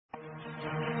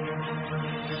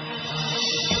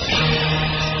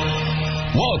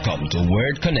Welcome to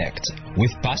Word Connect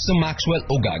with Pastor Maxwell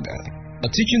Ogaga, a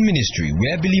teaching ministry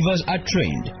where believers are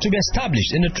trained to be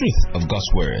established in the truth of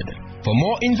God's Word. For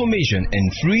more information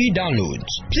and free downloads,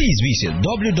 please visit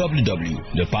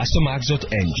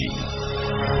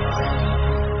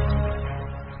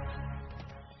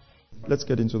www.thepastormax.ng. Let's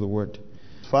get into the Word.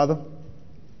 Father,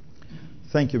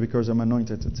 thank you because I'm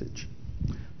anointed to teach.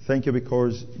 Thank you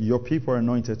because your people are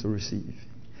anointed to receive.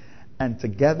 And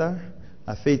together,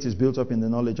 our faith is built up in the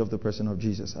knowledge of the person of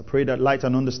Jesus. I pray that light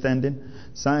and understanding,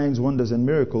 signs, wonders, and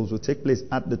miracles will take place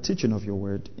at the teaching of your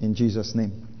word in Jesus'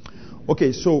 name.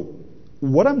 Okay, so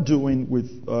what I'm doing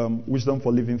with Wisdom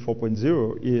for Living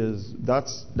 4.0 is that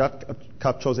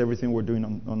captures everything we're doing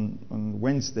on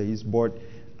Wednesdays, but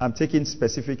I'm taking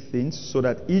specific things so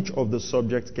that each of the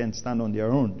subjects can stand on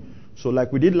their own. So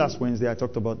like we did last Wednesday, I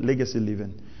talked about legacy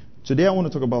living. Today I want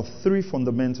to talk about 3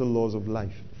 fundamental laws of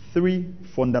life. 3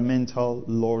 fundamental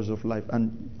laws of life.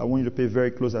 And I want you to pay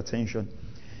very close attention.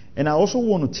 And I also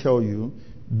want to tell you,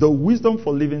 the Wisdom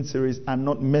for Living series are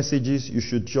not messages you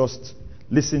should just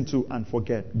listen to and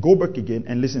forget. Go back again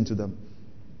and listen to them.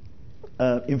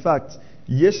 In fact,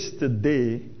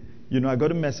 yesterday, I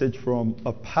got a message from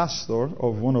a pastor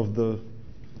of one of the,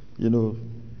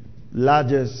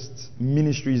 largest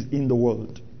ministries in the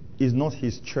world. It's not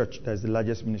his church that's the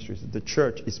largest ministry. The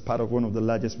church is part of one of the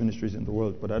largest ministries in the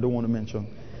world, but I don't want to mention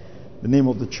the name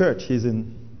of the church. He's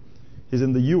in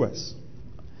the U.S.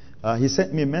 He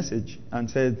sent me a message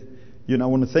and said, I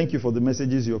want to thank you for the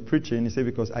messages you're preaching. He said,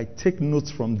 because I take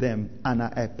notes from them and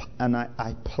I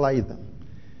apply them.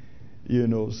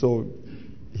 So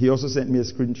he also sent me a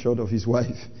screenshot of his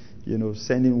wife,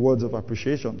 sending words of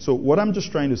appreciation. So what I'm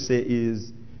just trying to say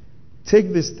is,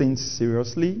 take these things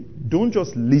seriously. Don't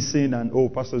just listen and,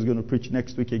 pastor's going to preach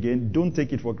next week again. Don't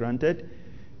take it for granted.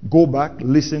 Go back,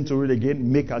 listen to it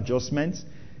again, make adjustments.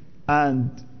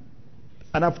 And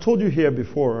I've told you here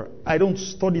before, I don't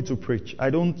study to preach.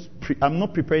 I'm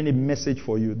not preparing a message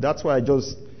for you. That's why I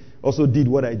just also did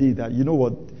what I did. That,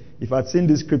 if I'd seen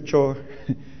this scripture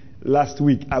last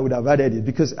week, I would have added it.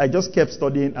 Because I just kept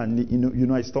studying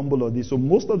and, I stumbled on this. So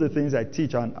most of the things I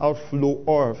teach are an outflow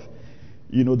of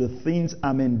the things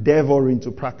I'm endeavoring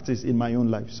to practice in my own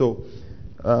life. So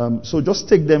just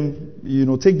take them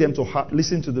to heart.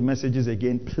 Listen to the messages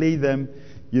again. Play them.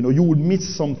 You would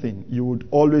miss something. You would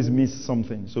always miss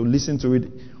something. So listen to it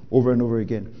over and over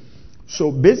again.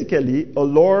 So basically, a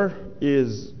law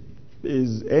is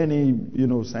any,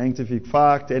 scientific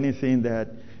fact, anything that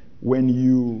whether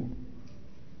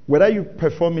you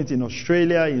perform it in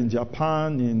Australia, in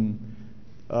Japan, in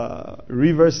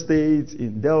River State,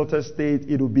 in Delta State,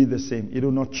 it will be the same. It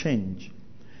will not change.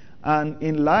 And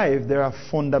in life, there are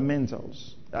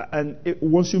fundamentals. And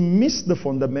once you miss the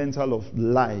fundamental of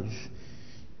life,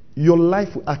 your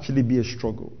life will actually be a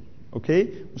struggle.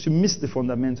 Okay? Once you miss the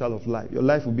fundamental of life, your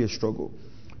life will be a struggle.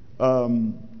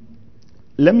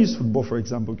 Let me use football, for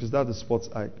example, because that's the sport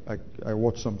I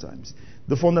watch sometimes.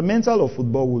 The fundamental of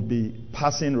football would be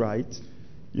passing right,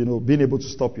 being able to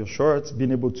stop your shot,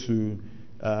 being able to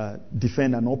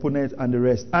defend an opponent and the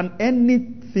rest. And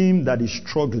anything that is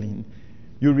struggling,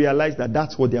 you realize that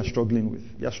that's what they are struggling with.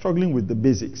 They are struggling with the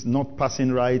basics, not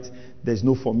passing right. There's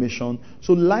no formation.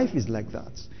 So life is like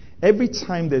that. Every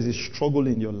time there's a struggle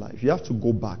in your life, you have to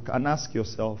go back and ask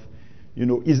yourself,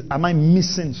 am I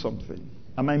missing something?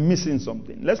 Am I missing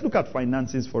something? Let's look at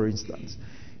finances, for instance.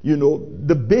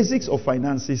 The basics of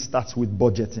finances starts with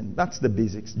budgeting. That's the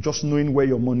basics, just knowing where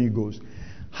your money goes.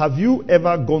 Have you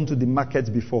ever gone to the market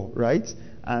before, right?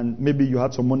 And maybe you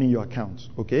had some money in your account,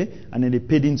 okay? And then they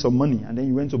paid in some money, and then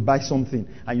you went to buy something,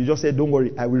 and you just said, don't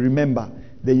worry, I will remember.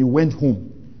 Then you went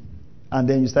home, and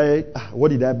then you started, what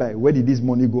did I buy? Where did this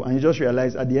money go? And you just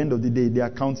realized at the end of the day, the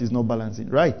account is not balancing,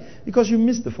 right? Because you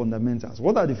missed the fundamentals.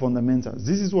 What are the fundamentals?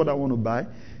 This is what I want to buy.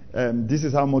 This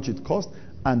is how much it costs.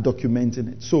 And documenting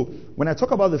it. So when I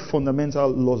talk about the fundamental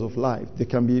laws of life, there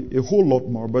can be a whole lot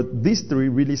more, but these 3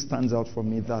 really stands out for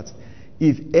me, that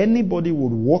if anybody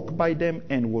would walk by them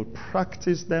and will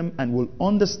practice them and will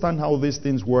understand how these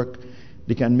things work,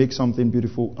 they can make something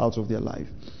beautiful out of their life.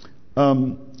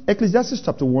 Ecclesiastes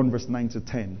chapter 1 verse 9 to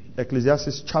 10.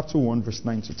 Ecclesiastes chapter 1 verse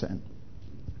 9 to 10.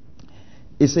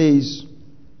 It says,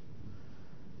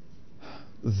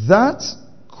 that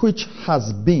which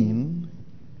has been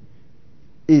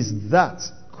is that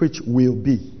which will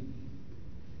be.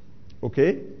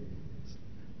 Okay?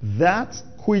 That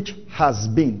which has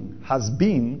been. Has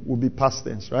been will be past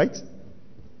tense, right?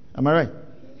 Am I right?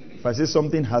 If I say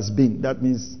something has been, that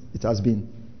means it has been.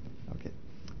 Okay.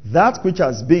 That which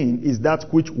has been is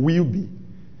that which will be.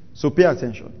 So pay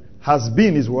attention. Has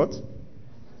been is what?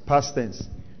 Past tense.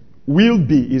 Will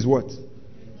be is what?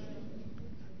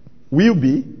 Will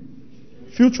be.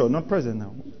 Future, not present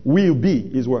now. Will be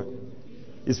is what?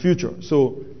 Is future.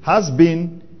 So, has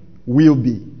been, will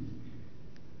be.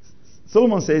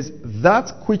 Solomon says,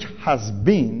 that which has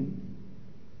been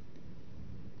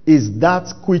is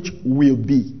that which will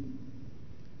be.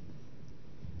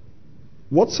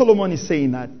 What Solomon is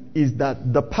saying that is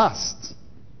that the past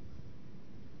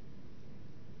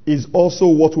is also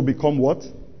what will become what?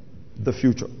 The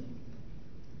future.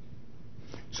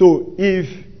 So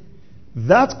if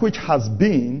that which has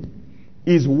been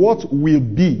is what will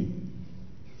be,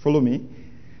 follow me,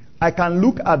 I can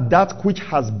look at that which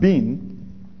has been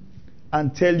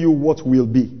and tell you what will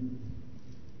be.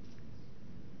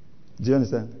 Do you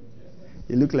understand?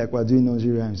 It looks like we're doing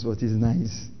nursery rhymes, but it's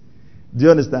nice. Do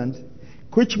you understand?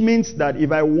 Which means that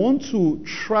if I want to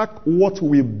track what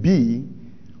will be,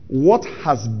 what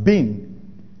has been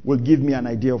will give me an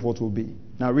idea of what will be.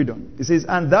 Now read on. It says,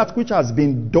 and that which has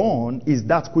been done is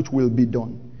that which will be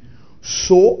done.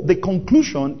 So the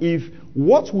conclusion, if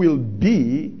what will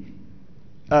be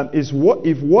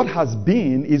if what has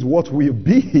been is what will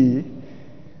be,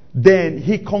 then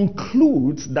he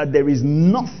concludes that there is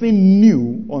nothing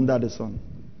new under the sun.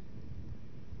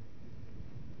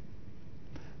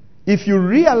 If you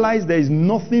realize there is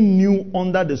nothing new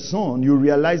under the sun, you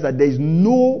realize that there is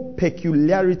no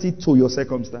peculiarity to your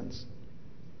circumstance.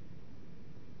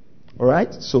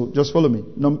 Alright? So just follow me.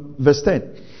 Verse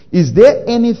 10. Is there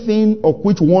anything of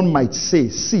which one might say,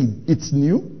 see, it's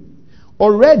new?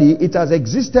 Already it has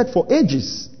existed for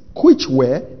ages, which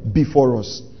were before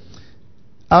us.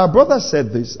 Our brother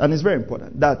said this, and it's very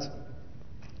important, that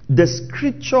the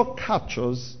scripture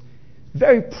captures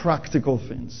very practical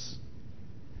things.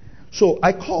 So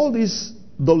I call this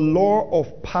the law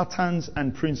of patterns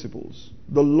and principles.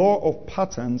 The law of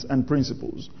patterns and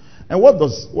principles. And what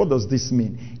does this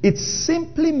mean? It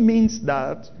simply means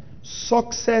that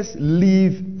success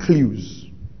leaves clues.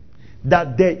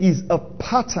 That there is a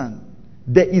pattern.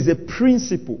 There is a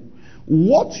principle.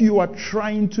 What you are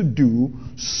trying to do,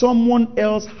 someone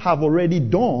else have already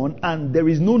done, and there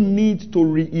is no need to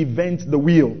reinvent the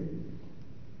wheel.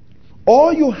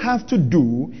 All you have to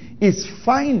do is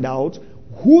find out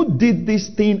who did this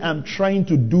thing I'm trying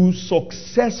to do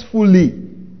successfully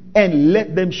and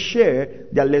let them share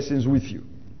their lessons with you.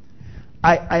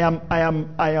 I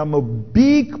am a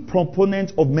big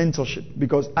proponent of mentorship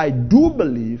because I do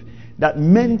believe that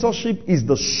mentorship is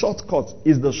the shortcut,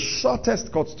 is the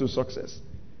shortest cut to success.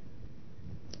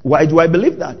 Why do I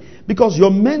believe that? Because your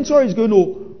mentor is going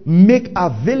to make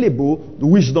available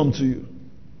wisdom to you.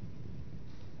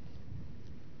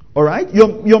 Alright?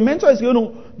 Your mentor is going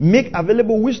to make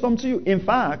available wisdom to you. In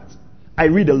fact, I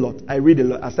read a lot. I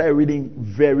started reading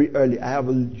very early. I have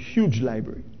a huge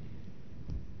library.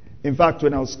 In fact,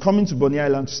 when I was coming to Bonny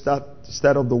Island to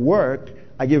start up the work,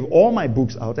 I gave all my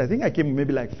books out. I think I came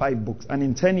maybe like 5 books. And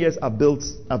in 10 years, I've built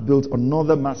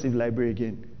another massive library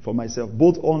again for myself,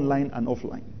 both online and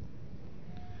offline.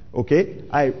 Okay?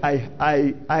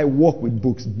 I work with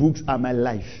books. Books are my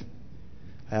life.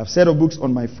 I have a set of books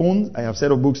on my phone. I have a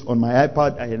set of books on my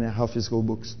iPad. And I have physical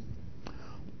books.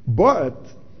 But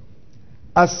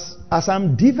as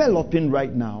I'm developing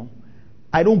right now,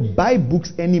 I don't buy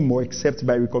books anymore except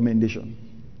by recommendation.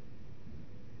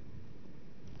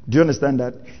 Do you understand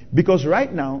that? Because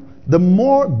right now, the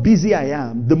more busy I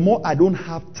am, the more I don't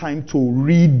have time to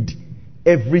read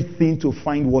everything to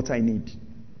find what I need.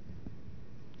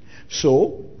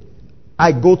 So,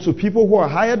 I go to people who are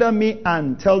higher than me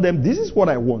and tell them, this is what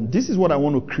I want. This is what I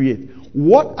want to create.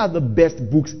 What are the best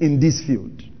books in this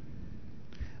field?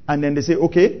 And then they say,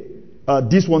 okay,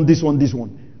 this one.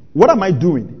 What am I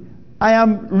doing? I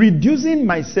am reducing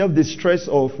myself the stress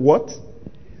of what?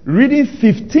 Reading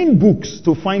 15 books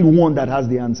to find one that has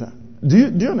the answer. Do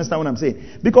you understand what I'm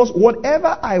saying? Because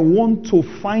whatever I want to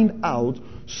find out,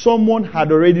 someone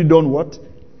had already done what?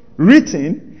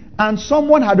 Written, and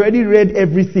someone had already read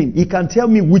everything. He can tell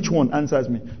me which one answers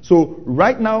me. So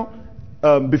right now,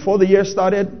 before the year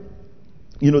started,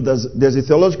 there's a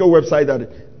theological website that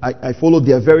I follow.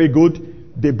 They are very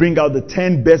good. They bring out the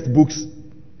 10 best books,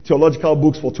 theological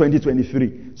books for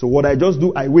 2023. So what I just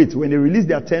do, I wait. When they release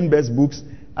their 10 best books,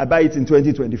 I buy it in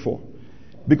 2024.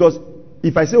 Because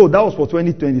if I say, that was for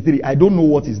 2023, I don't know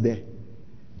what is there.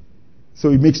 So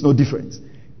it makes no difference.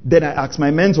 Then I ask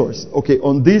my mentors, okay,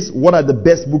 on this, what are the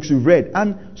best books you've read?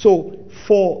 And so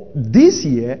for this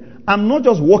year, I'm not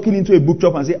just walking into a book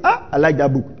shop and say, I like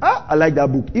that book. I like that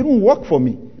book. It won't work for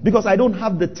me. Because I don't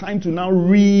have the time to now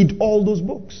read all those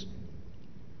books.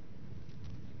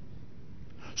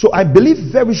 So I believe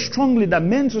very strongly that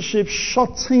mentorship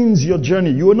shortens your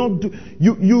journey. You will not do,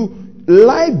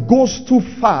 life goes too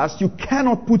fast, you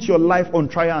cannot put your life on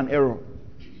trial and error.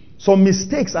 Some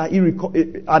mistakes are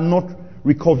not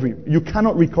recovery. You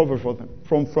cannot recover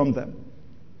from them.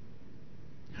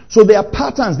 So there are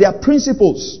patterns, there are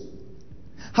principles.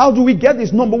 How do we get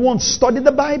this? Number one, study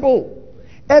the Bible.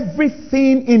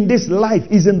 Everything in this life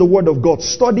is in the Word of God.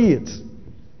 Study it.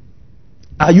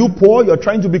 Are you poor? You're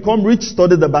trying to become rich?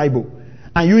 Study the Bible.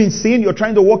 Are you in sin? You're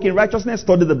trying to walk in righteousness?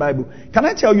 Study the Bible. Can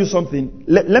I tell you something?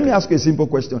 Let me ask you a simple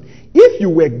question. If you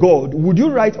were God, would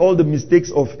you write all the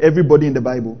mistakes of everybody in the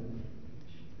Bible?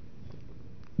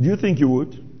 Do you think you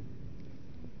would?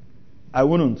 I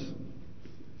wouldn't.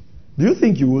 Do you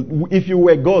think you would? If you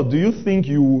were God, do you think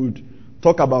you would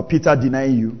talk about Peter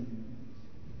denying you?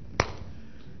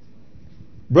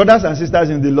 Brothers and sisters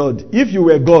in the Lord, if you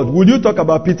were God, would you talk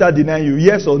about Peter denying you?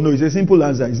 Yes or no? It's a simple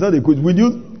answer. It's not a quiz. Would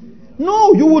you?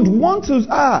 No, you would want to.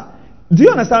 Do you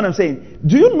understand what I'm saying?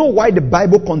 Do you know why the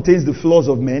Bible contains the flaws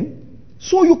of men?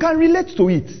 So you can relate to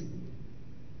it.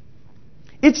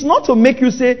 It's not to make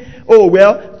you say, oh,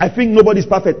 well, I think nobody's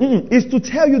perfect. It's to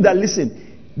tell you that,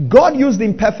 listen, God used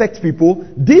imperfect people.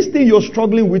 This thing you're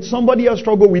struggling with, somebody else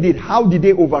struggled with it. How did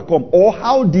they overcome? Or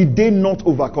how did they not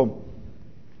overcome?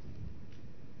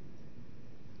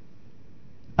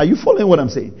 Are you following what I'm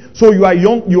saying? So you are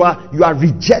young, you are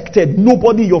rejected.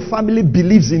 Nobody in your family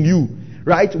believes in you.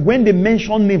 Right? When they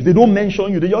mention names, they don't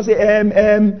mention you. They just say,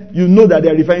 you know that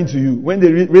they're referring to you. When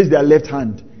they raise their left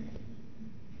hand.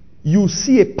 You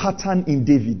see a pattern in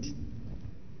David.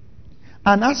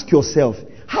 And ask yourself,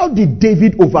 how did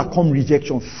David overcome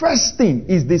rejection? First thing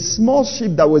is the small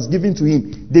sheep that was given to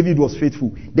him. David was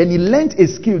faithful. Then he learned a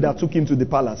skill that took him to the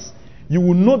palace. You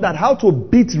will know that how to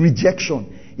beat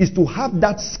rejection is to have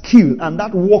that skill and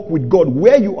that walk with God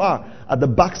where you are at the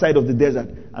backside of the desert.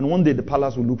 And one day the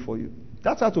palace will look for you.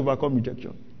 That's how to overcome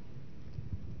rejection.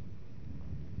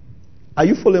 Are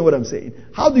you following what I'm saying?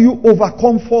 How do you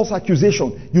overcome false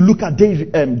accusation? You look at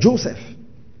Joseph.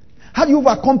 How do you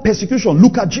overcome persecution?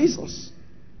 Look at Jesus.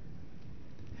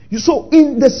 So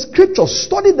in the scriptures,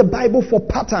 study the Bible for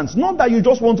patterns. Not that you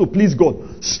just want to please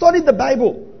God. Study the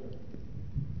Bible.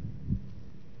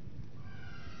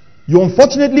 You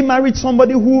unfortunately married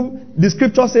somebody who the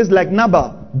scripture says, like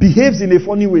Nabal, behaves in a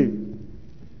funny way.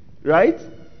 Right?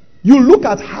 You look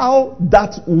at how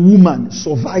that woman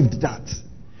survived that.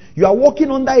 You are working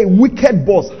under a wicked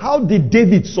boss. How did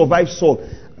David survive Saul?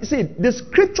 You see, the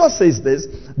scripture says this,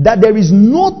 that there is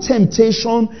no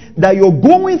temptation that you're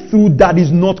going through that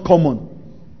is not common.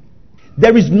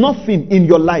 There is nothing in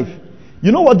your life.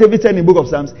 You know what David said in the book of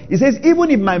Psalms? He says,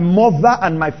 even if my mother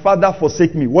and my father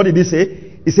forsake me, what did he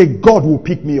say? He said, God will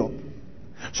pick me up.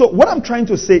 So what I'm trying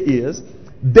to say is,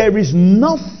 there is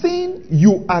nothing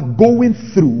you are going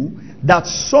through that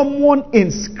someone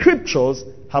in scriptures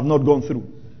have not gone through.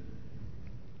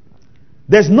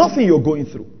 There's nothing you're going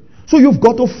through. So you've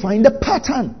got to find a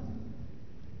pattern.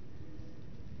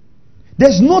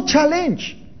 There's no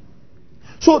challenge.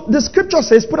 So the scripture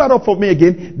says, put that up for me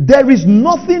again, there is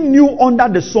nothing new under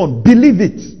the sun. Believe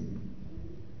it.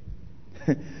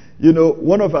 You know,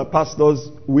 one of our pastors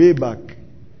way back,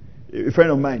 a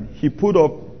friend of mine, he put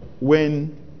up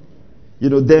when,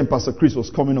 then Pastor Chris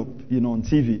was coming up, on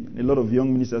TV. A lot of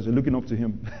young ministers were looking up to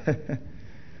him.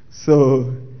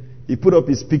 So he put up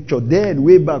his picture then,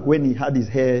 way back when he had his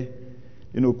hair,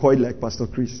 coiled like Pastor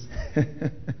Chris.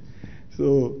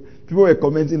 So people were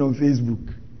commenting on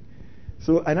Facebook.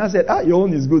 So, and I said, your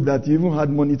own is good that you even had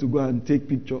money to go and take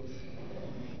pictures.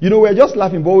 We're just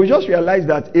laughing, but we just realized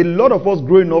that a lot of us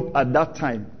growing up at that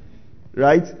time,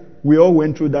 right? We all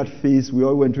went through that phase. We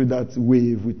all went through that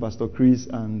wave with Pastor Chris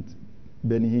and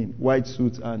Benny Hinn, white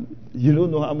suits, and you don't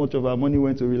know how much of our money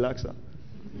went to Relaxer.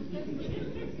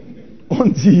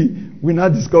 Until we now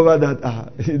discover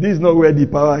that this is not where the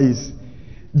power is.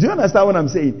 Do you understand what I'm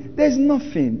saying? There's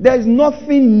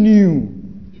nothing new.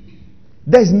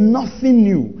 There's nothing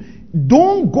new.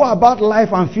 Don't go about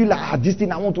life and feel like, this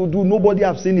thing I want to do, nobody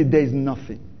have seen it. There is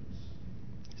nothing.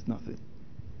 It's nothing.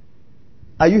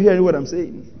 Are you hearing what I'm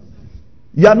saying?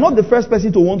 You are not the first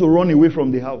person to want to run away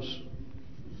from the house.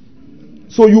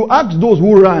 So you ask those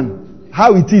who ran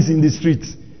how it is in the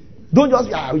streets. Don't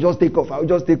just, I will just take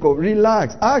off.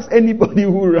 Relax. Ask anybody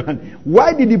who ran.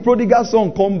 Why did the prodigal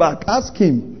son come back? Ask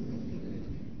him.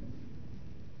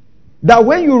 That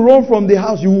when you run from the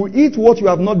house, you will eat what you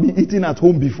have not been eating at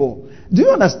home before. Do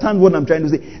you understand what I'm trying to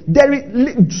say?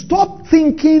 Stop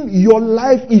thinking your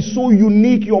life is so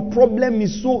unique. Your problem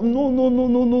is so...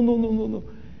 No.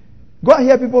 Go and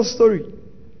hear people's story.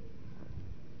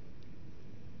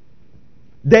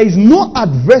 There is no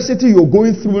adversity you're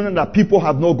going through that people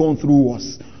have not gone through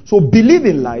worse. So believe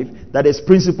in life that there's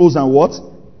principles and what?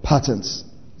 Patterns.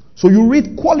 So you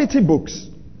read quality books.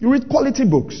 You read quality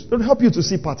books. That'll help you to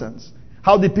see patterns.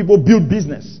 How did people build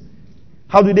business?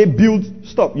 How do they build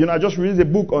stuff? I just read a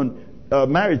book on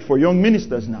marriage for young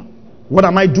ministers now. What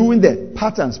am I doing there?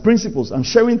 Patterns, principles. I'm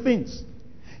sharing things.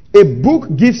 A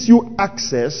book gives you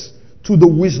access to the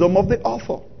wisdom of the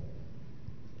author.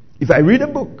 If I read a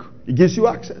book, it gives you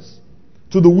access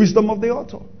to the wisdom of the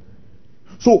author.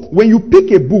 So when you pick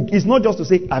a book, it's not just to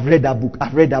say, I've read that book,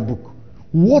 I've read that book.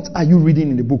 What are you reading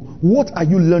in the book? What are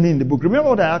you learning in the book? Remember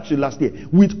what I asked you last year?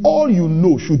 With all you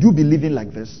know, should you be living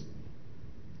like this?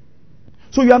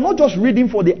 So you are not just reading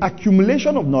for the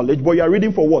accumulation of knowledge, but you are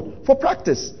reading for what? For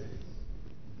practice.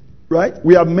 Right?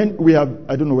 We have,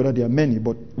 I don't know whether there are many,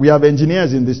 but we have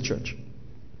engineers in this church.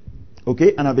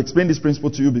 Okay? And I've explained this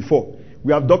principle to you before.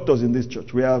 We have doctors in this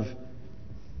church. We have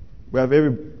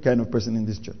every kind of person in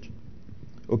this church.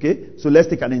 Okay? So let's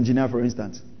take an engineer, for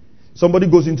instance.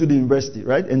 Somebody goes into the university,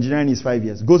 right? Engineering is 5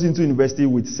 years. Goes into university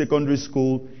with secondary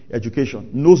school education.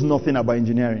 Knows nothing about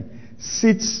engineering.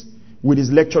 Sits with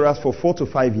his lecturers for 4 to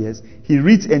 5 years. He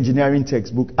reads engineering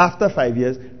textbook. After 5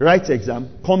 years, writes exam,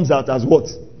 comes out as what?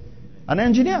 An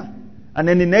engineer. And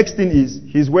then the next thing is,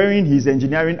 he's wearing his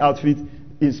engineering outfit,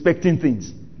 inspecting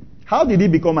things. How did he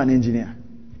become an engineer?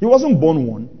 He wasn't born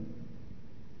one.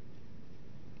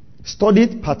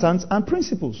 Studied patterns and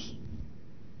principles.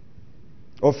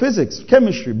 Or physics,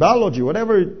 chemistry, biology,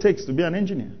 whatever it takes to be an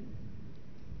engineer.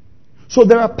 So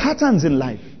there are patterns in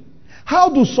life. How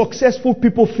do successful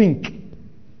people think?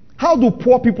 How do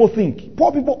poor people think?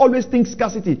 Poor people always think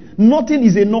scarcity. Nothing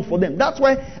is enough for them. That's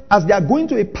why as they are going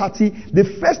to a party, the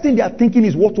first thing they are thinking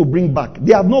is what to bring back.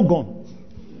 They have not gone.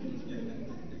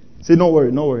 Say, no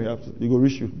worry. You go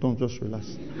reach you. Don't, just relax.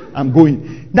 I'm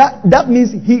going. That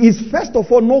means he is first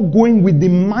of all not going with the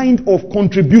mind of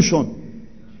contribution.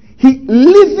 He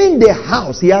leaving the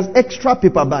house. He has extra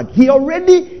paper bag. He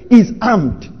already is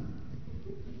armed.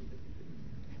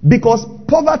 Because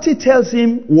poverty tells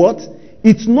him what?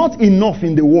 It's not enough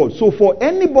in the world. So for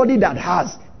anybody that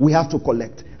has, we have to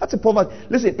collect. That's a poverty.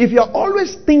 Listen, if you're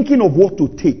always thinking of what to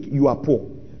take, you are poor.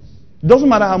 It doesn't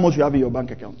matter how much you have in your bank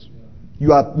account.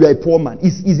 You are a poor man.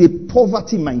 It's a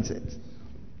poverty mindset.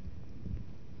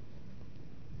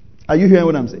 Are you hearing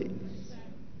what I'm saying?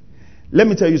 Let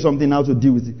me tell you something how to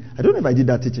deal with it. I don't know if I did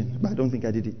that teaching, but I don't think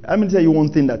I did it. I'm going to tell you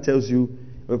one thing that tells you,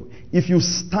 if you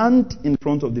stand in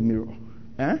front of the mirror,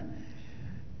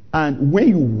 and when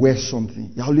you wear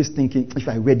something, you're always thinking, if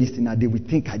I wear this thing, they will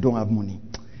think I don't have money.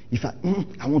 If I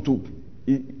want to,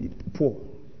 poor.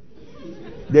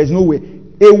 There's no way.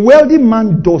 A wealthy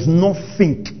man does not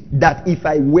think that if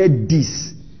I wear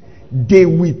this, they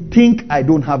will think I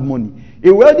don't have money.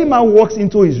 A wealthy man walks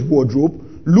into his wardrobe,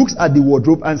 looks at the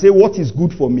wardrobe and say, what is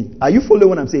good for me? Are you following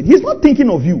what I'm saying? He's not thinking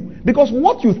of you. Because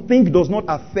what you think does not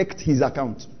affect his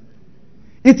account.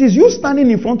 It is you standing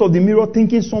in front of the mirror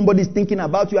thinking somebody is thinking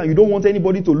about you and you don't want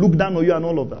anybody to look down on you and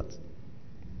all of that.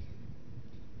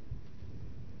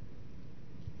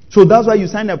 So that's why you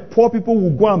find that poor people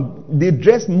will go and they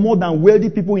dress more than wealthy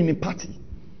people in a party.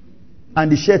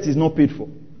 And the shirt is not paid for.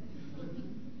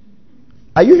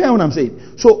 Are you hearing what I'm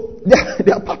saying? So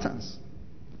there are patterns.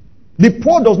 The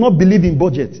poor does not believe in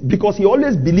budget because he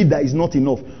always believes that it's not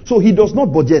enough. So he does not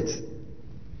budget.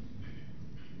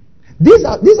 These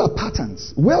are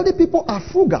patterns. Wealthy people are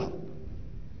frugal.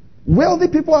 Wealthy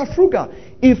people are frugal.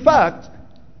 In fact,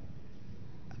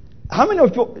 how many of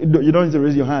you don't need to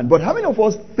raise your hand, but how many of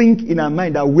us think in our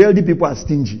mind that wealthy people are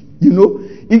stingy?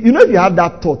 If you have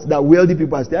that thought that wealthy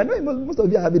people are stingy, I know most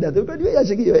of you are having that, but you are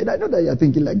shaking your head. I know that you are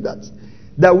thinking like that.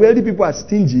 That wealthy people are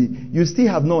stingy, you still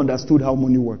have not understood how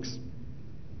money works.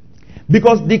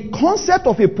 Because the concept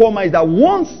of a poor man is that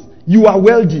once you are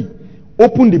wealthy,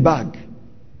 open the bag.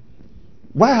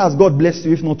 Why has God blessed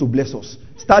you if not to bless us?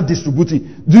 Start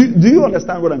distributing. Do you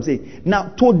understand what I'm saying? Now,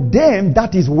 to them,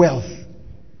 that is wealth.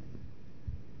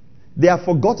 They have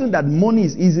forgotten that money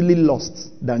is easily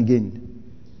lost than gained.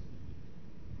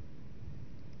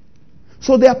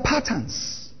 So there are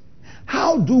patterns.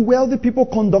 How do wealthy people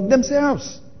conduct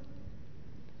themselves?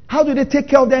 How do they take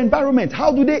care of their environment?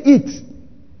 How do they eat?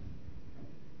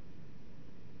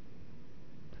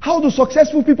 How do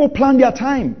successful people plan their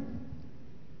time?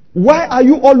 Why are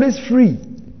you always free?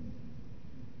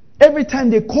 Every time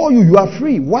they call you, you are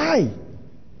free. Why?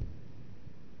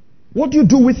 What do you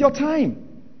do with your time?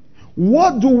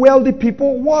 What do wealthy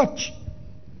people watch?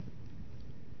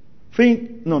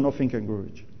 Not Think and Grow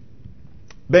Rich.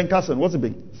 Ben Carson, what's it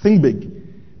big? Think Big.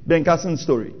 Ben Carson's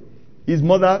story. His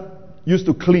mother used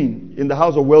to clean in the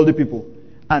house of wealthy people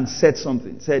and said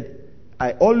something. Said,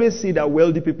 I always see that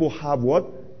wealthy people have what?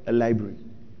 A library.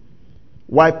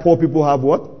 Why poor people have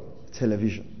what?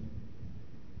 Television.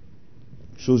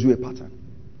 Shows you a pattern.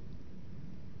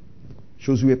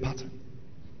 Shows you a pattern.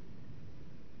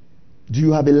 Do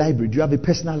you have a library? Do you have a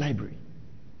personal library?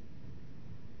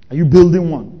 Are you building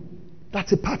one?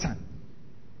 That's a pattern.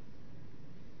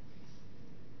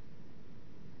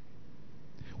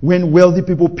 When wealthy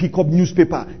people pick up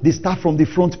newspaper, they start from the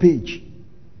front page.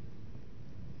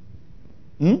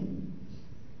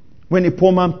 When a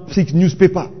poor man picks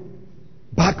newspaper,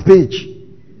 back page.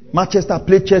 Manchester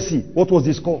played Chelsea. What was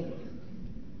the score?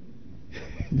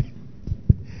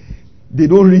 They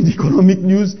don't read economic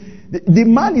news. The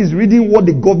man is reading what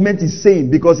the government is saying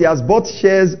because he has bought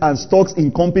shares and stocks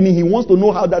in company. He wants to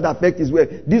know how that affects his wealth.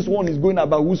 This one is going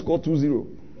about who scored 2-0.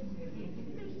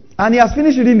 And he has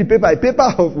finished reading the paper. A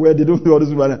paper of where they don't do all this.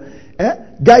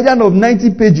 Guidance of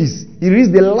 90 pages. He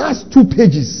reads the last 2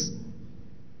 pages.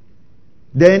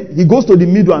 Then he goes to the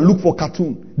middle and look for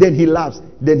cartoon. Then he laughs.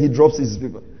 Then he drops his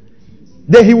paper.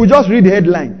 Then he will just read the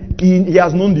headline. He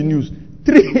has known the news.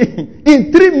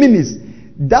 In 3 minutes,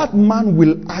 that man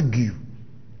will argue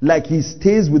like he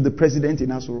stays with the president in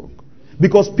Aso Rock.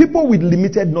 Because people with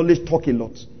limited knowledge talk a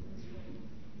lot.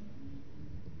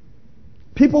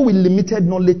 People with limited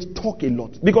knowledge talk a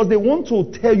lot. Because they want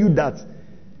to tell you that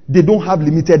they don't have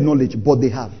limited knowledge, but they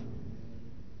have.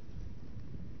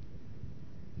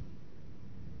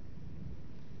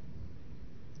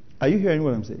 Are you hearing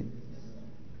what I'm saying?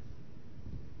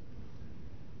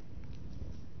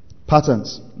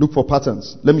 Patterns. Look for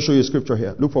patterns. Let me show you a scripture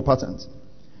here. Look for patterns.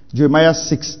 Jeremiah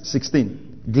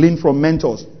 6:16. Glean from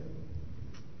mentors.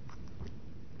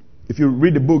 If you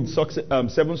read the book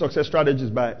 7 Success Strategies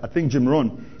by, I think, Jim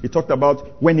Rohn, he talked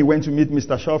about when he went to meet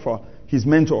Mr. Schaefer, his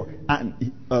mentor, and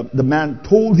the man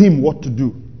told him what to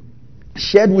do.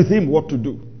 Shared with him what to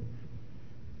do.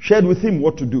 Shared with him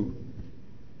what to do.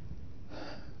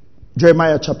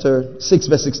 Jeremiah chapter 6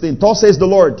 verse 16. Thus says the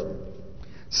Lord,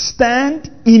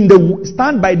 stand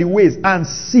by the ways and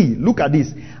see, look at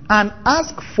this, and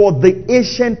ask for the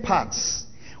ancient paths,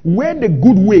 where the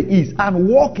good way is, and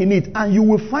walk in it, and you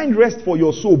will find rest for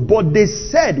your soul. But they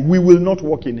said, we will not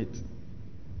walk in it.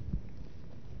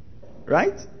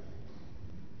 Right?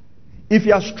 If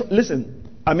you are listen,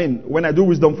 I mean, when I do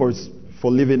wisdom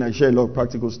for living, I share a lot of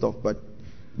practical stuff, but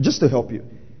just to help you,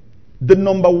 the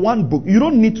number one book, you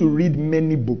don't need to read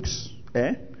many books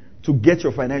to get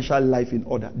your financial life in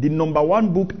order. The number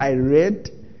one book I read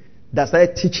that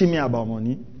started teaching me about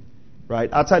money,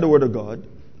 right, outside the Word of God,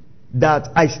 that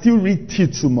I still read till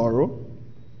tomorrow,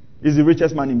 is The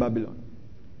Richest Man in Babylon.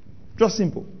 Just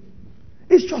simple.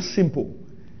 It's just simple.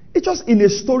 It just in a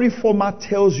story format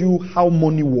tells you how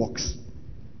money works.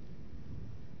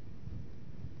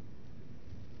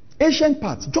 Ancient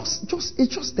parts,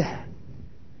 it's just there.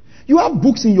 You have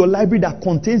books in your library that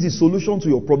contains the solution to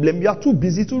your problem. You are too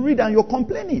busy to read and you're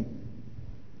complaining.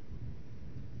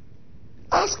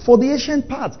 Ask for the ancient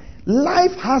parts.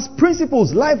 Life has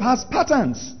principles. Life has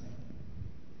patterns.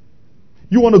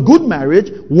 You want a good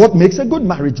marriage? What makes a good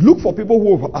marriage? Look for people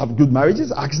who have good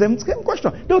marriages. Ask them the same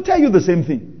question. They'll tell you the same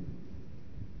thing.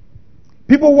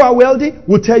 People who are wealthy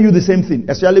will tell you the same thing.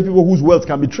 Especially people whose wealth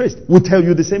can be traced will tell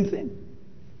you the same thing.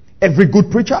 Every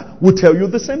good preacher will tell you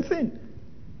the same thing.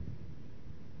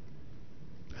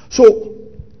 So,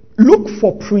 look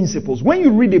for principles. When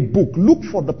you read a book, look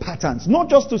for the patterns. Not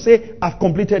just to say, I've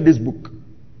completed this book.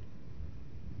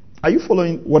 Are you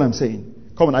following what I'm saying?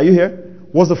 Come on, are you here?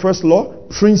 What's the first law?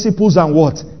 Principles and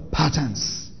what?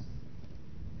 Patterns.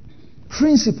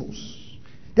 Principles.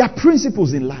 There are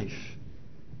principles in life.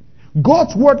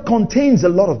 God's word contains a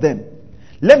lot of them.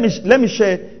 Let me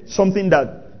share something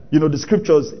that, the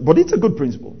scriptures, but it's a good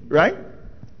principle, right?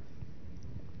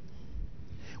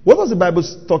 What does the Bible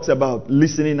talks about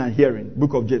listening and hearing?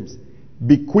 Book of James.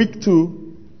 Be quick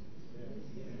to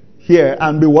hear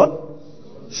and be what?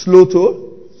 Slow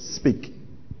to speak.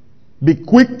 Be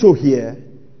quick to hear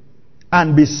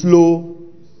and be slow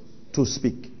to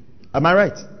speak. Am I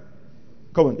right?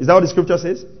 Come on. Is that what the scripture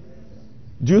says?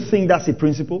 Do you think that's a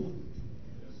principle?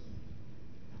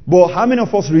 But how many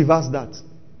of us reverse that?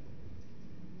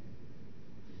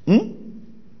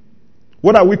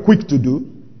 What are we quick to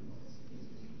do?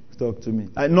 Talk to me.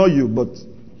 I know you, but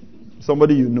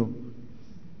somebody you know.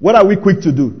 What are we quick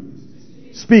to do?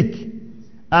 Speak.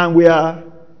 And we are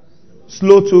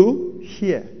slow to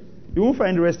hear. You won't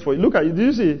find rest for you. Look at you. Do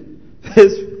you see? It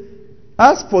says,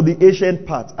 ask for the ancient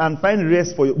path and find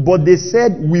rest for you. But they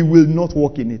said, we will not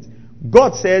walk in it.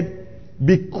 God said,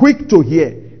 be quick to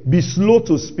hear. Be slow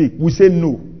to speak. We say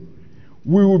no.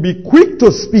 We will be quick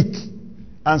to speak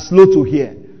and slow to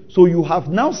hear. So you have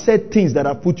now said things that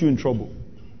have put you in trouble.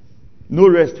 No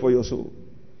rest for your soul.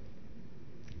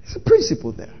 It's a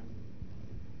principle there.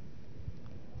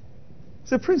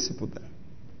 It's a principle there.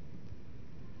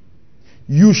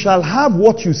 You shall have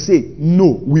what you say.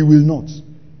 No, we will not.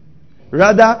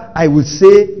 Rather, I will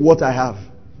say what I have.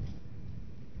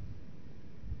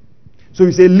 So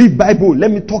you say, leave Bible.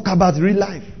 Let me talk about real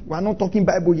life. We are not talking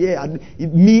Bible here. I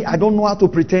don't know how to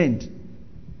pretend.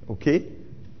 Okay?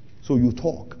 So you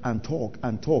talk and talk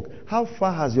and talk. How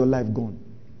far has your life gone?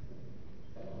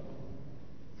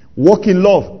 Walk in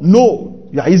love. No,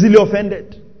 you are easily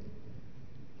offended.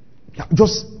 You are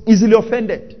just easily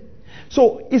offended.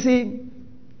 So, you see,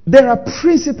 there are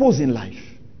principles in life.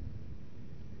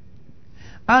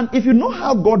 And if you know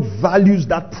how God values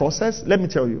that process, let me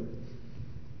tell you.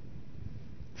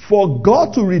 For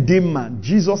God to redeem man,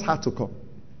 Jesus had to come.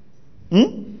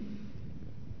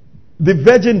 The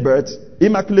virgin birth,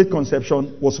 immaculate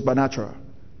conception, was supernatural.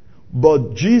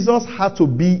 But Jesus had to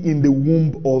be in the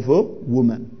womb of a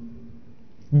woman.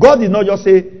 God did not just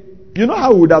say, you know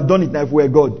how we would have done it now if we were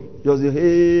God? Just say,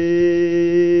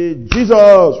 hey,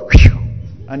 Jesus.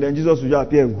 And then Jesus would just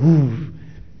appear. You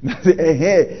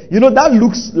know, that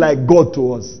looks like God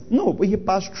to us. No, but he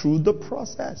passed through the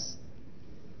process.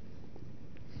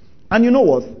 And you know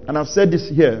what? And I've said this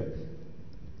here.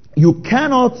 You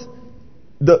cannot,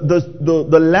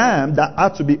 the lamb that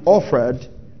had to be offered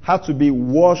had to be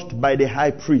washed by the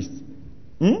high priest.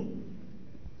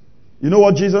 You know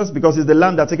what Jesus, because he's the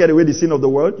lamb that taketh away the sin of the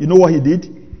world. You know what he did?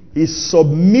 He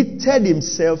submitted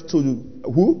himself to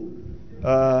who?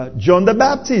 John the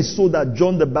Baptist, so that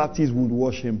John the Baptist would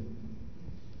wash him.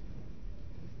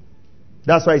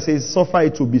 That's why he says, suffer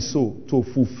it to be so, to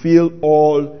fulfill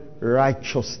all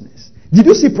righteousness. Did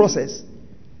you see process?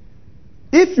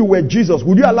 If you were Jesus,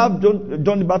 would you allow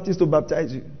John the Baptist to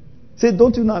baptize you? Say,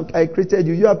 don't you know I created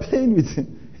you? You are playing with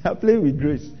him. You are playing with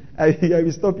grace. I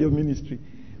will stop your ministry.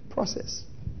 Process.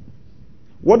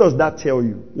 What does that tell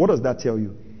you? What does that tell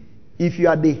you? If you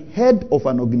are the head of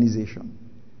an organization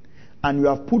and you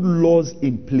have put laws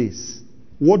in place,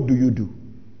 what do?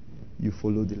 You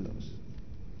follow the laws.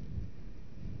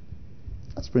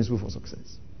 That's principle for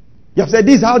success. You have said,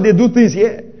 this is how they do things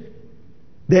here.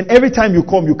 Then every time you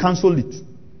come, you cancel it.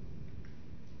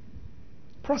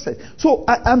 Process. So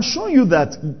I'm showing you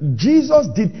that Jesus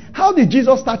did. How did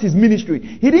Jesus start his ministry?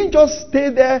 He didn't just stay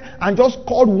there and just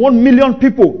called 1 million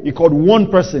people. He called one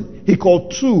person. He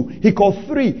called 2. He called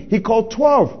 3. He called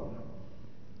 12.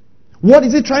 What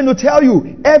is he trying to tell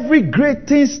you? Every great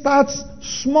thing starts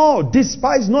small.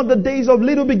 Despise not the days of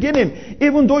little beginning.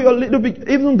 Even though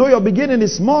your beginning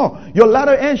is small, your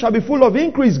latter end shall be full of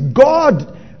increase.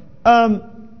 God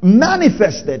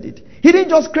manifested it. He didn't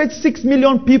just create 6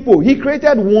 million people. He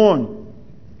created one.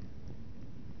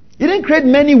 He didn't create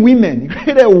many women. He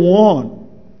created one.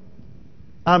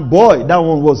 And boy, that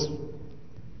one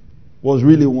was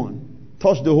really one.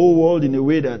 Touched the whole world in a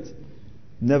way that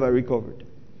never recovered.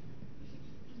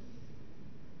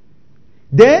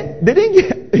 Then, they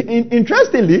didn't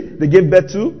interestingly, they gave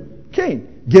birth to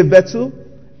Cain. Gave birth to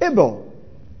Abel.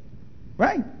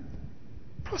 Right?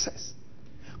 Process.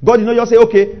 God did not just say,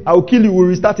 okay, I will kill you, we'll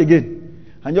restart again.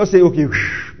 And just say, okay.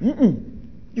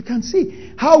 You can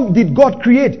see. How did God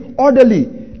create? Orderly.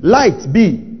 Light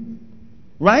be.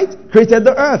 Right? Created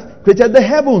the earth. Created the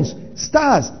heavens.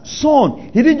 Stars. Sun.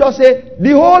 He didn't just say,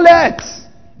 the whole earth.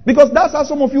 Because that's how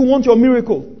some of you want your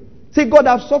miracle. Say, God,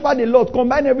 I've suffered a lot.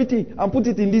 Combine everything and put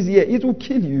it in this year. It will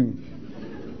kill you.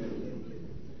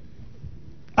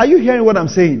 Are you hearing what I'm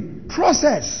saying?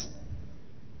 Process.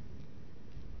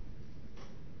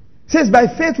 It says, by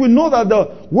faith we know that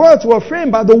the worlds were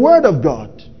framed by the word of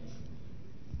God.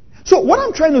 So what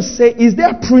I'm trying to say is there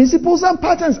are principles and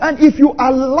patterns. And if you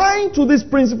align to these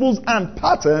principles and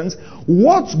patterns,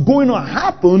 what's going to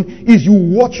happen is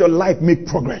you watch your life make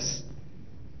progress.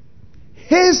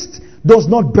 Haste does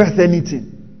not birth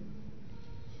anything.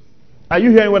 Are you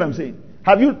hearing what I'm saying?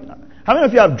 How many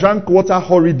of you have drank water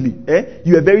hurriedly?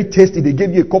 You were very thirsty. They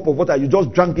gave you a cup of water. You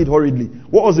just drank it hurriedly.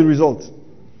 What was the result?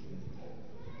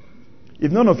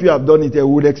 If none of you have done it, we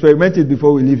would experiment it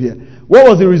before we leave here. What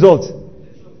was the result?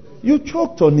 You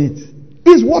choked on it.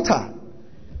 It's water.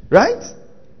 Right?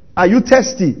 Are you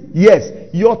thirsty? Yes.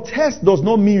 Your thirst does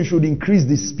not mean you should increase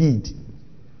the speed.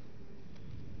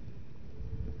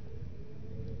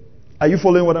 Are you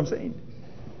following what I'm saying?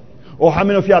 Or how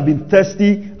many of you have been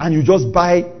thirsty and you just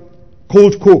buy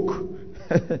cold Coke?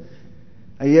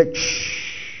 And yet,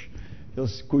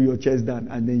 just cool your chest down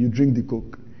and then you drink the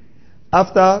Coke.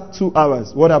 After 2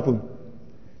 hours, what happened?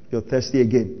 You're thirsty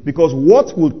again. Because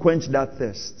what will quench that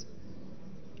thirst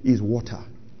is water.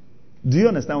 Do you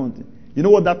understand one thing? You know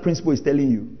what that principle is telling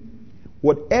you?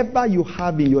 Whatever you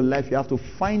have in your life, you have to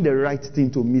find the right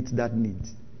thing to meet that need.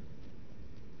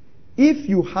 If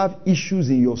you have issues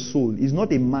in your soul, it's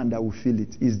not a man that will feel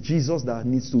it. It's Jesus that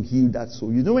needs to heal that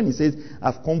soul. You know when he says,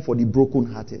 I've come for the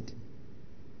brokenhearted.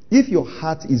 If your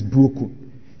heart is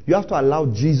broken, you have to allow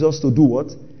Jesus to do what?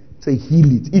 To heal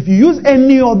it. If you use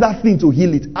any other thing to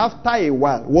heal it, after a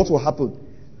while, what will happen?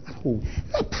 Oh,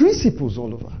 there are principles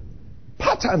all over.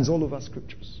 Patterns all over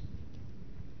scriptures.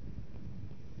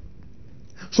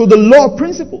 So the law of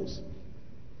principles.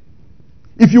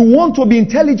 If you want to be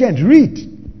intelligent, read.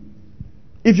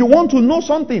 If you want to know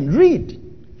something, read.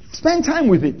 Spend time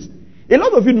with it. A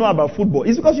lot of you know about football.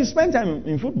 It's because you spend time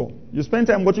in football. You spend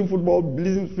time watching football,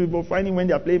 listening to football, finding when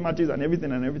they are playing matches and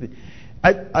everything.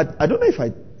 I don't know if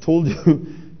I told you,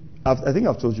 I think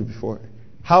I've told you before,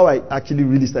 how I actually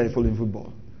really started following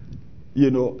football. You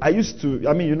know,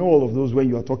 you know all of those when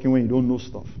you are talking when you don't know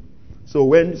stuff. So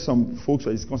when some folks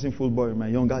were discussing football in my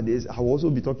younger days, I will also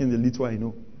be talking the little I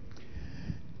know.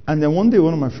 And then one day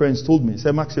one of my friends told me, he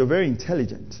said, Max, you're very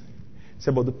intelligent. He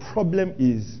said, but the problem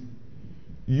is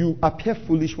you appear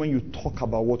foolish when you talk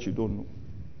about what you don't know.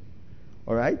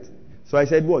 All right? So I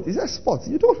said, what? He said, sports.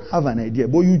 You don't have an idea,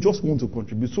 but you just want to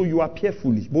contribute. So you appear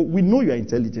foolish. But we know you're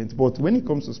intelligent. But when it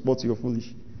comes to sports, you're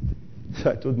foolish.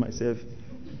 So I told myself,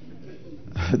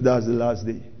 that's the last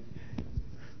day.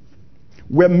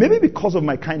 Well, maybe because of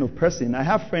my kind of person, I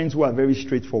have friends who are very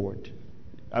straightforward.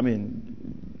 I mean,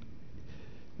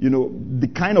 you know, the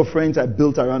kind of friends I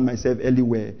built around myself early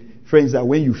were friends that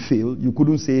when you fail, you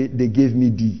couldn't say they gave me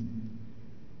D.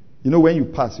 You know, when you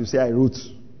pass, you say I wrote.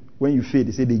 When you fail,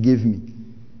 they say they gave me.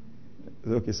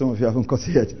 Okay, some of you haven't caught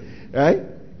it yet. Right?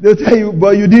 They'll tell you,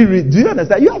 but you didn't read. Do you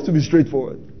understand? You have to be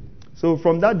straightforward. So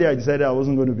from that day, I decided I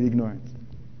wasn't going to be ignorant.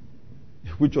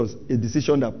 Which was a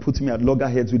decision that put me at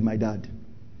loggerheads with my dad.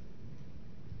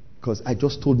 Because I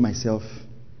just told myself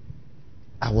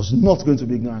I was not going to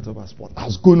be ignorant about sport. I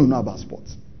was going to know about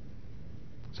sports.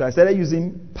 So I started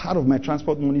using part of my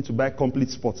transport money to buy Complete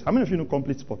Sports. How many of you know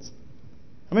Complete Sports?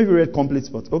 How many of you read Complete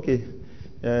Sports? Okay.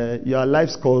 You are life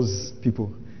scores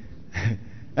people.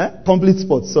 Complete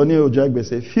Sports. Sonny Ojagbe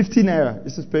said 15 naira.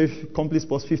 This is pay Complete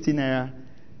Sports 15 naira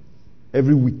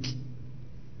every week.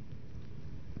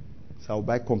 So I'll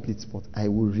buy Complete Sports. I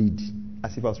will read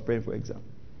as if I was praying for exam.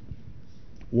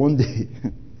 One day,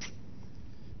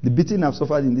 the beating I've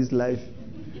suffered in this life,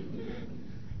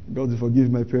 God will forgive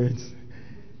my parents.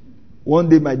 One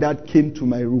day my dad came to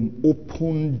my room,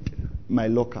 opened my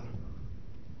locker,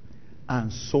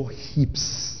 and saw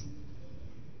heaps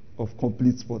of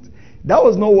Complete Sports. That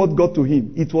was not what got to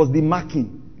him. It was the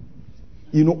marking.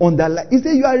 You know, underline. He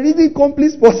said, you are reading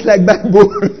Complete Sports like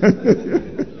Bible.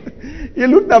 He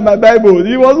looked at my Bible.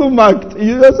 It wasn't marked.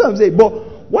 You know what I'm saying?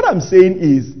 But what I'm saying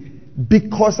is,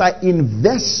 because I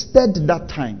invested that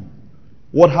time,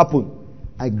 what happened?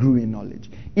 I grew in knowledge.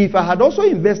 If I had also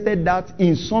invested that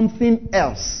in something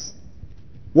else,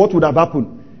 what would have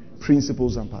happened?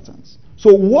 Principles and patterns.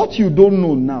 So what you don't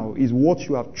know now is what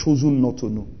you have chosen not to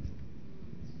know.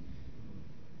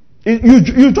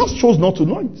 You just chose not to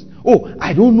know it. Oh,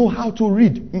 I don't know how to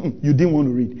read. You didn't want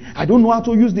to read. I don't know how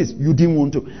to use this. You didn't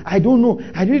want to. I don't know.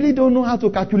 I really don't know how to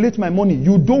calculate my money.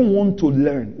 You don't want to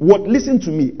learn. Listen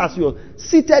to me. As you're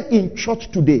seated in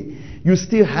church today, you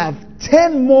still have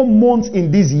 10 more months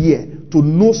in this year to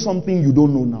know something you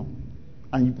don't know now.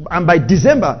 And by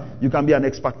December, you can be an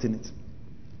expert in it.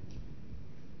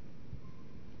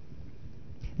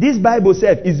 This Bible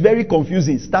self is very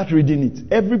confusing. Start reading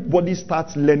it. Everybody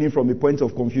starts learning from a point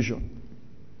of confusion.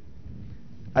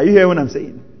 Are you hearing what I'm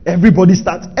saying? Every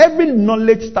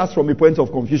knowledge starts from a point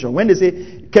of confusion. When they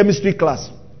say chemistry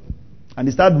class, and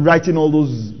they start writing all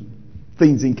those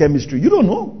things in chemistry, you don't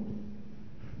know.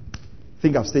 I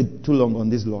think I've stayed too long on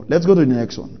this law. Let's go to the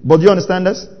next one. But do you understand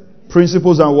this?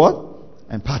 Principles and what?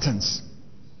 And patterns.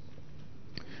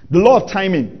 The law of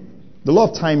timing. The law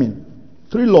of timing.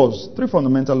 3 laws, 3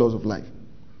 fundamental laws of life.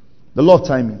 The law of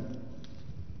timing.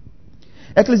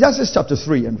 Ecclesiastes chapter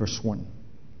 3 and verse 1.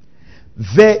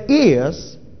 There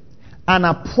is an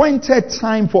appointed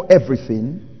time for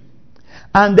everything,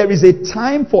 and there is a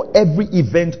time for every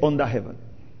event under heaven.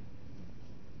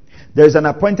 There is an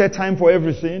appointed time for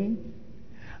everything,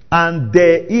 and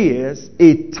there is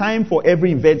a time for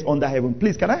every event under heaven.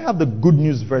 Please, can I have the Good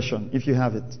News version, if you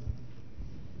have it?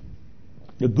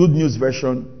 The Good News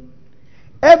version.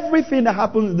 Everything that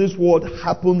happens in this world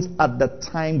happens at the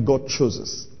time God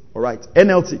chooses. All right.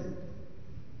 NLT.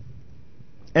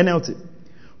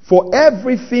 For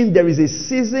everything there is a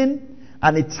season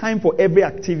and a time for every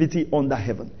activity under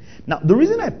heaven. Now, the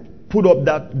reason I put up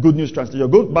that Good News Translation,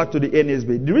 go back to the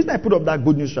NSB. The reason I put up that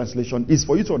Good News Translation is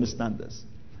for you to understand this.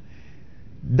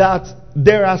 That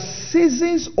there are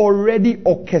seasons already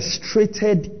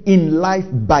orchestrated in life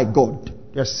by God.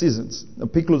 There are seasons. Now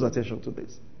pay close attention to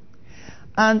this.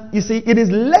 And you see, it is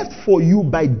left for you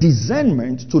by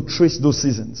discernment to trace those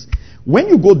seasons. When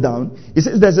you go down, it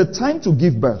says there's a time to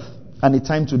give birth and a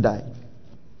time to die.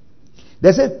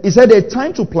 It said a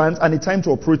time to plant and a time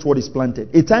to uproot what is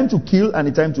planted. A time to kill and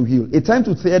a time to heal. A time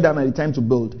to tear down and a time to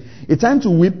build. A time to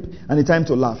weep and a time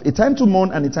to laugh. A time to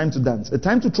mourn and a time to dance. A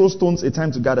time to throw stones, a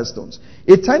time to gather stones.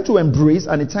 A time to embrace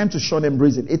and a time to shun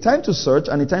embracing. A time to search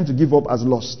and a time to give up as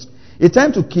lost. A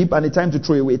time to keep and a time to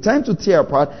throw away. A time to tear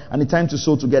apart and a time to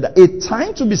sew together. A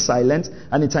time to be silent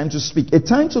and a time to speak. A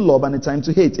time to love and a time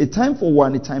to hate. A time for war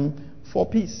and a time for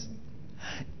peace.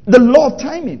 The law of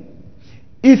timing.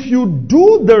 If you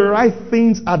do the right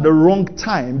things at the wrong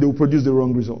time, they will produce the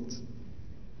wrong results.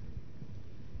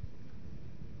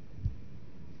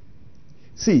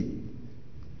 See,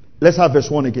 let's have verse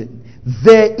 1 again.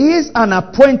 There is an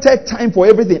appointed time for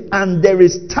everything, and there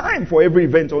is time for every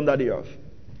event under the earth.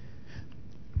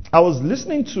 I was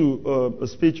listening to a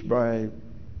speech by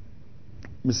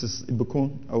Mrs.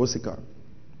 Ibukun Awosika,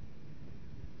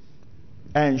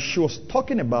 and she was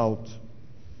talking about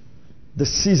the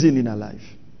season in her life.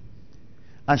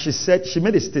 And she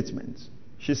made a statement.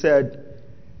 She said,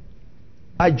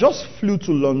 I just flew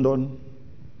to London,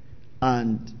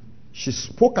 and she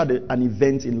spoke at an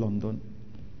event in London.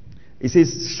 It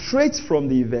says straight from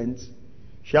the event,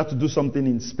 she had to do something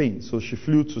in Spain. So she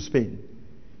flew to Spain.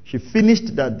 She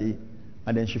finished that day,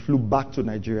 and then she flew back to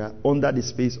Nigeria under the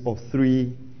space of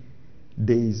 3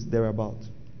 days thereabout.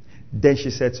 Then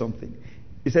she said something.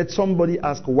 He said, somebody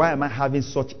asked, why am I having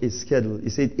such a schedule? He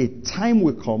said, a time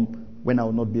will come when I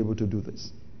will not be able to do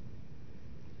this.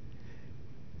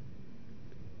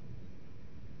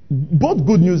 Both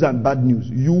good news and bad news.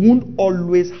 You won't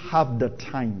always have the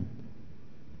time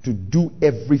to do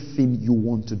everything you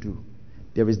want to do.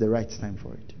 There is the right time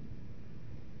for it.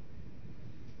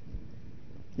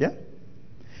 Yeah?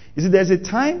 You see, there's a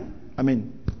time,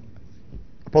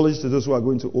 apologies to those who are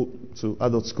going to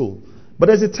adult school. But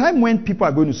there's a time when people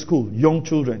are going to school, young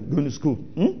children going to school.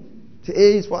 Say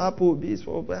A is for apple, B is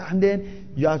for... And then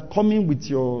you are coming with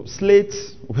your slate.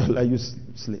 Well, I use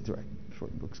slate, right? Before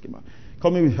the books came out.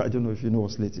 Coming with, I don't know if you know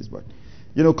what slate is, but...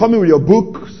 coming with your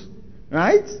books,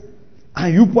 right?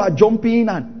 And you are jumping,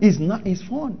 and it's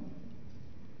fun.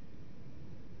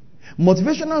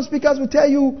 Motivational speakers will tell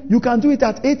you, you can do it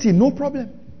at 80, no problem.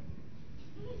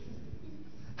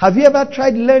 Have you ever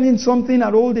tried learning something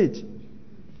at old age?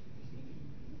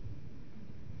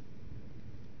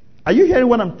 Are you hearing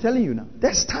what I'm telling you now?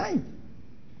 There's time.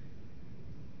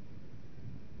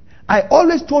 I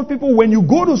always told people when you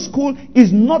go to school,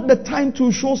 it's not the time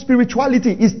to show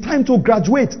spirituality. It's time to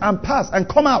graduate and pass and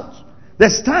come out.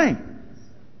 There's time.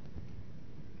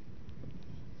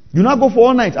 You not go for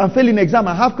all night and fail in exam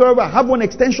and have one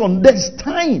extension. There's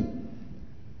time.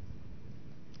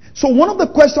 So one of the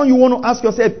questions you want to ask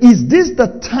yourself, is this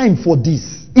the time for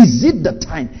this? Is it the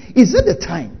time? Is it the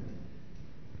time?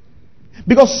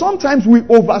 Because sometimes we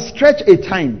overstretch a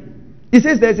time. It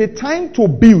says there's a time to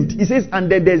build. It says, and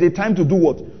then there's a time to do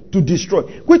what? To destroy.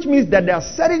 Which means that there are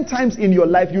certain times in your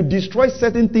life you destroy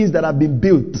certain things that have been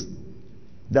built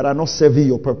that are not serving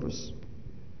your purpose.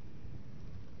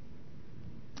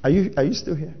 Are you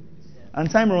still here? And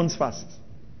time runs fast.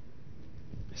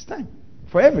 It's time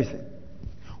for everything.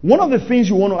 One of the things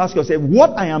you want to ask yourself,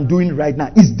 what I am doing right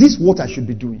now, is this what I should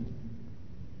be doing?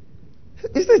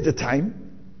 Is this the time?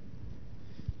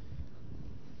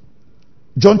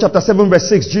 John chapter 7 verse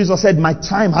 6, Jesus said, my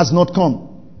time has not come.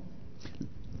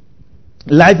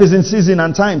 Life is in season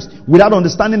and times. Without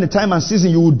understanding the time and season,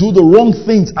 you will do the wrong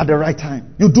things at the right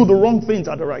time. You do the wrong things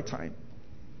at the right time.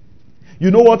 You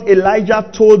know what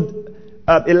Elijah told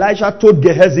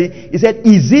Gehazi? He said,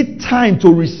 is it time to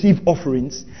receive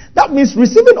offerings? That means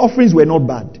receiving offerings were not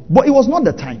bad, but it was not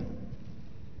the time.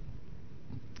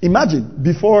 Imagine,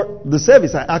 before the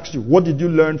service I asked you, what did you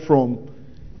learn from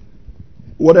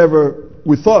whatever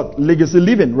we thought, legacy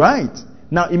living, right?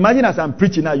 Now imagine as I'm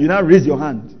preaching now, you now raise your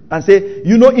hand and say,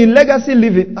 in legacy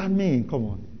living, come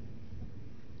on.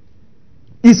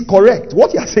 It's correct.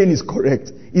 What you are saying is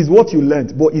correct. Is what you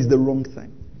learned, but it's the wrong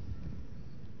thing.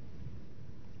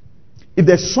 If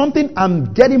there's something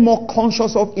I'm getting more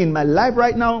conscious of in my life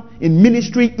right now, in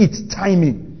ministry, it's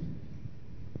timing.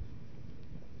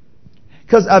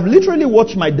 Because I've literally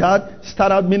watched my dad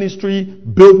start out ministry,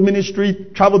 build ministry,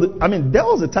 travel. There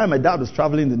was a time my dad was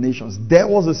traveling the nations. There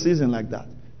was a season like that.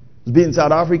 He's been in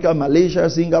South Africa, Malaysia,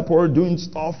 Singapore, doing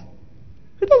stuff.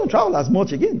 He doesn't travel as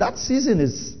much again. That season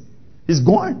is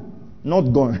gone.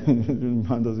 Not gone.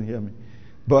 Man doesn't hear me.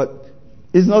 But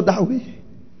it's not that way.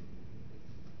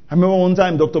 I remember one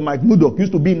time Dr. Mike Murdoch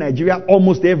used to be in Nigeria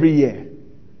almost every year.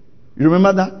 You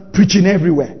remember that? Preaching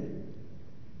everywhere.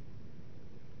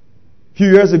 A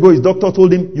few years ago, his doctor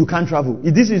told him, you can't travel.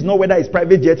 This is not whether it's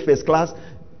private jet first class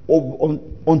or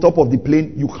on top of the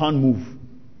plane, you can't move.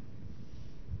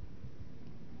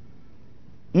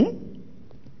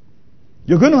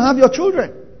 You're going to have your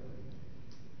children.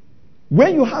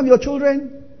 When you have your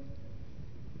children,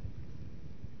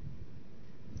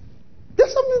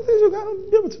 there's some things you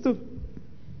can't be able to do.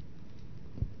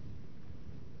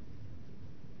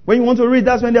 When you want to read,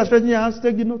 that's when they are stretching your hands to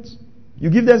take the notes. You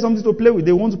give them something to play with.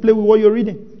 They want to play with what you're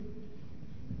reading.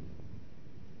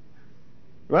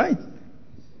 Right?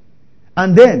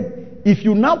 And then, if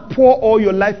you now pour all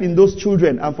your life in those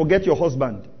children and forget your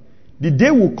husband, the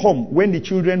day will come when the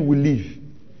children will leave.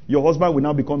 Your husband will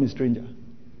now become a stranger.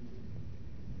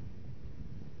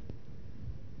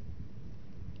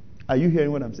 Are you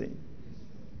hearing what I'm saying?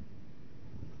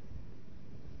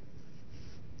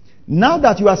 Now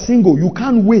that you are single, you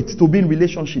can't wait to be in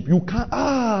relationship. You can't.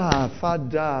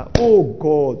 Father. Oh,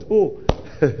 God. Oh.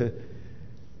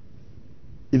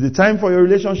 If the time for your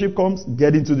relationship comes,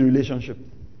 get into the relationship.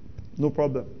 No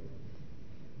problem.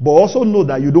 But also know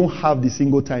that you don't have the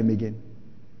single time again.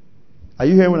 Are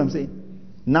you hearing what I'm saying?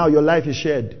 Now your life is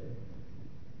shared.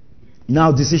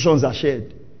 Now decisions are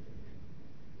shared.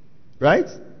 Right?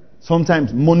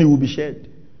 Sometimes money will be shared.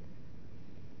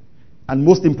 And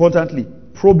most importantly,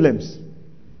 problems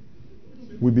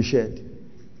will be shared.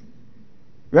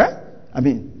 Right? I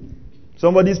mean,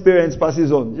 somebody's parents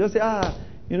passes on. Just say, I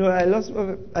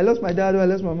lost my dad or I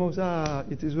lost my mom.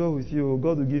 Say, it is well with you.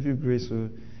 God will give you grace.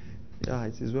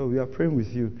 It is well. We are praying with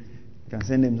you. You can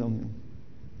send them something.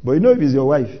 But if it's your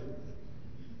wife,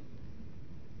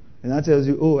 and that tells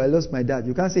you, I lost my dad,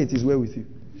 you can't say it is well with you.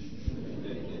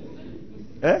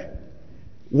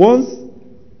 Once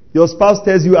your spouse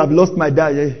tells you, I've lost my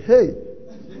dad, hey,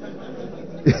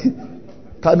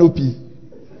 canopy.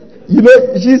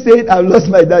 She said, I've lost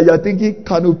my dad. You're thinking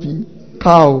canopy,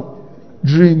 cow,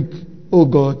 drink. Oh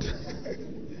God.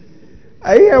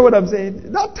 I hear what I'm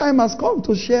saying. That time has come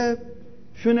to share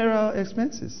funeral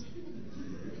expenses.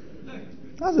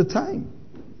 That's the time.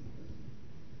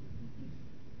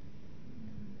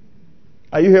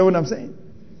 Are you hearing what I'm saying?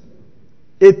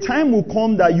 A time will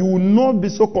come that you will not be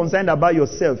so concerned about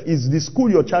yourself. It's the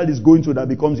school your child is going to that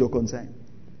becomes your concern.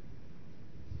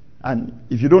 And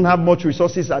if you don't have much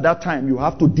resources at that time, you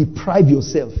have to deprive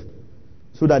yourself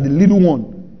so that the little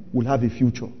one will have a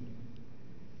future.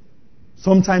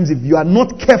 Sometimes if you are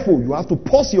not careful, you have to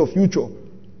pause your future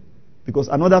because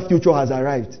another future has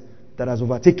arrived that has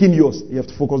overtaken yours. You have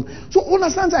to focus. So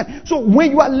understand that. So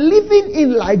when you are living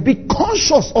in life, be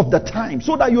conscious of the time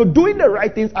so that you're doing the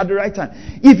right things at the right time.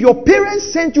 If your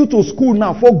parents sent you to school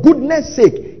now, for goodness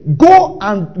sake, go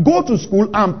to school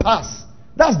and pass.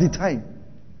 That's the time.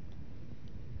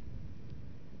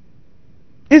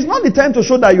 It's not the time to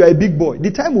show that you are a big boy.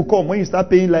 The time will come when you start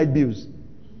paying light bills.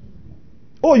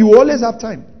 You always have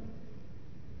time.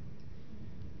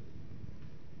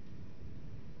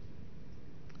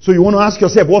 So you want to ask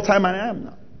yourself what time I am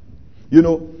now.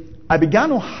 I began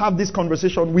to have this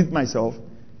conversation with myself,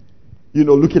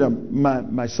 looking at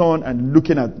my son and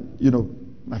looking at,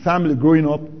 my family growing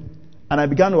up. And I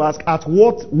began to ask,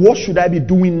 what should I be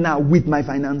doing now with my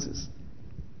finances?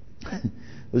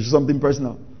 This is something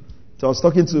personal. So I was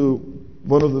talking to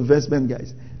one of the investment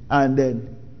guys, and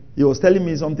then he was telling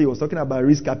me something. He was talking about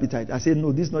risk appetite. I said,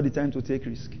 no, this is not the time to take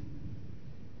risk.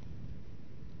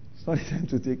 It's not the time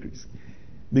to take risk.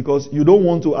 Because you don't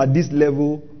want to, at this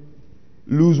level,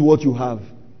 lose what you have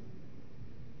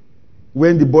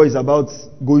when the boy is about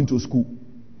going to school.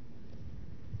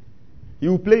 He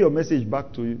will play your message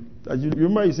back to you. As you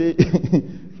remember, you say,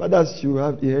 fathers should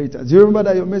have inheritance. Do you remember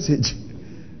that your message?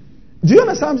 Do you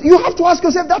understand? You have to ask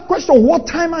yourself that question. What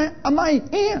time am I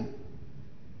in?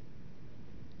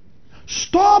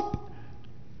 Stop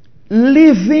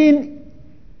living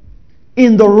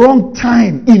in the wrong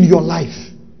time in your life.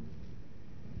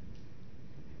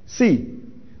 See,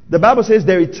 the Bible says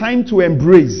there is time to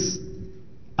embrace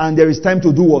and there is time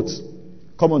to do what?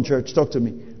 Come on, church, talk to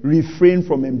me. Refrain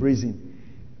from embracing.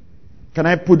 Can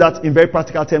I put that in very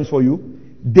practical terms for you?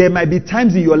 There might be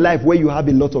times in your life where you have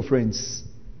a lot of friends.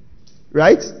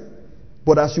 Right?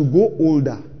 But as you go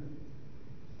older,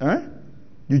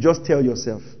 you just tell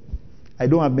yourself, I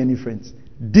don't have many friends.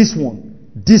 This one.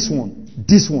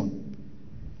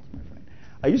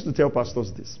 I used to tell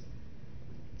pastors this.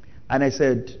 And I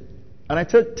said, and I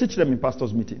teach them in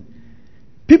pastors' meeting.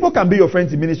 People can be your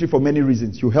friends in ministry for many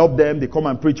reasons. You help them, they come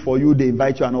and preach for you, they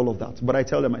invite you and all of that. But I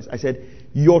tell them, I said,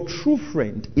 your true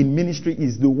friend in ministry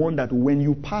is the one that when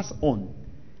you pass on,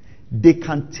 they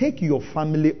can take your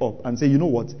family up and say, you know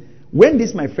what? When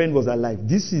this my friend was alive,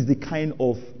 this is the kind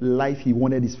of life he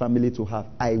wanted his family to have.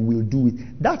 I will do it.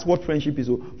 That's what friendship is.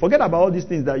 So forget about all these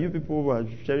things that you people are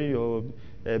sharing your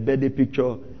birthday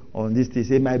picture on this thing.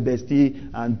 Say my bestie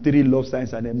and 3 love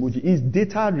signs and emoji. It's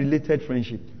data-related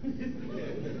friendship.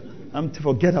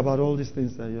 Forget about all these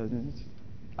things that you're doing.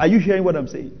 Are you hearing what I'm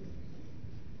saying?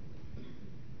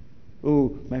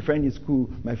 Oh, my friend is cool.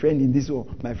 My friend in this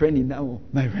one. My friend in that one.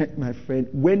 My friend.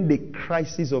 When the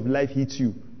crisis of life hits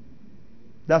you,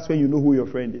 that's when you know who your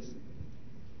friend is.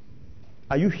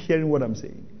 Are you hearing what I'm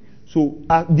saying? So,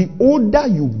 the older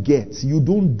you get, you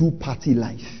don't do party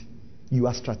life. You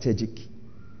are strategic.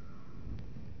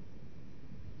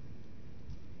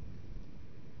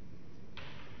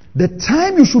 The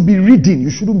time you should be reading, you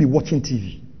shouldn't be watching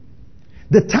TV.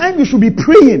 The time you should be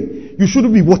praying, you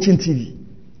shouldn't be watching TV.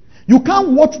 You can't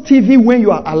watch TV when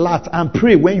you are alert and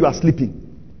pray when you are sleeping.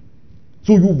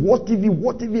 So you watch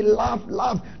TV,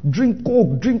 laugh, drink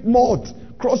Coke, drink malt,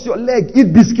 cross your leg,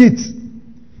 eat biscuits.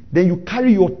 Then you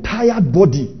carry your tired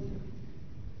body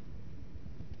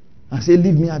and say,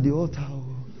 leave me at the altar.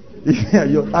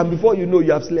 And before you know,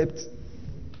 you have slept.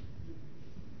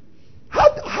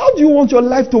 How do you want your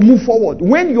life to move forward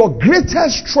when your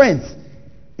greatest strength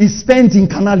is spent in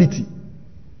carnality?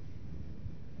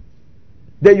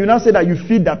 Then you now say that you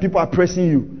feel that people are pressing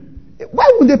you.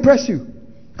 Why would they press you?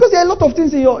 Because there are a lot of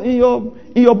things in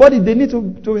your body they need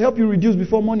to help you reduce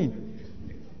before morning.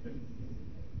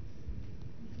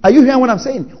 Are you hearing what I'm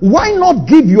saying? Why not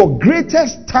give your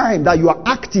greatest time that you are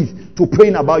active to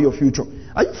praying about your future?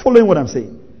 Are you following what I'm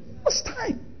saying? What's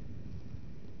time?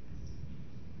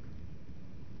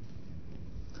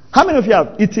 How many of you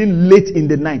have eaten late in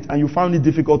the night and you found it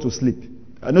difficult to sleep?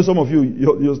 I know some of you,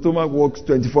 your stomach works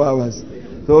 24 hours.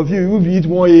 Some of you will eat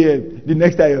 1 a.m. the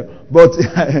next time. But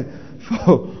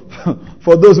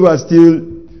for those who are still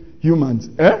humans,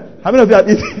 how many of you have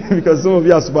eaten? Because some of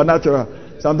you are supernatural.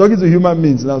 So I'm talking to human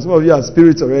beings now. Some of you are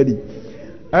spirits already.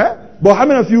 But how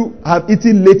many of you have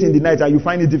eaten late in the night and you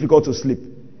find it difficult to sleep?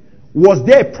 Was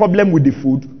there a problem with the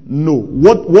food? No.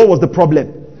 What was the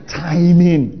problem?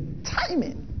 Timing.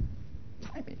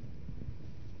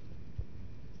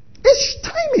 It's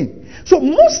timing. So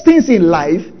most things in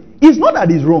life, it's not that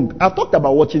it's wrong. I've talked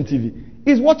about watching TV.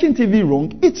 Is watching TV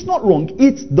wrong? It's not wrong.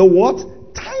 It's the what?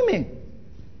 Timing.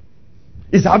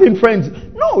 Is having friends?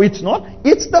 No, it's not.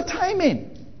 It's the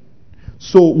timing.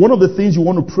 So one of the things you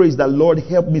want to pray is that, Lord,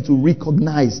 help me to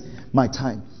recognize my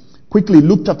time. Quickly,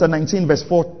 Luke chapter 19 verse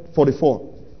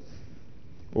 44.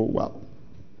 Oh, wow.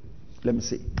 Let me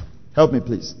see. Help me,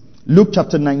 please. Luke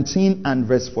chapter 19 and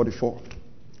verse 44.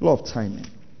 Law of timing.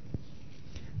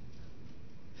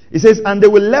 It says, and they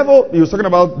will level, he was talking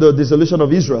about the dissolution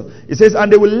of Israel. It says,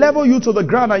 and they will level you to the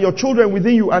ground and your children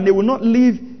within you, and they will not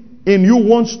leave in you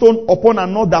one stone upon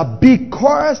another,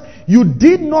 because you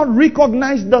did not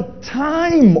recognize the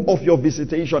time of your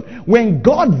visitation. When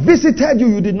God visited you,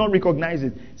 you did not recognize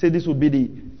it. Say this would be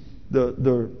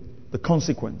the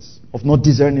consequence of not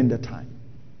discerning the time.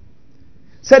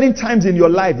 Certain times in your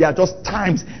life, they are just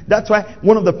times. That's why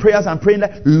one of the prayers I'm praying,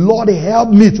 that Lord, help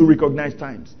me to recognize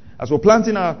times. As we're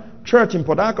planting our church in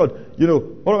Port Harcourt,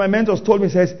 one of my mentors told me,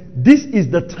 says, this is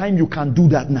the time you can do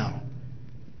that now.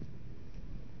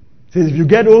 Says, if you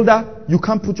get older, you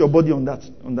can't put your body on that,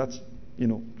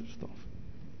 stuff.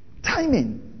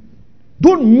 Timing.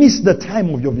 Don't miss the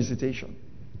time of your visitation.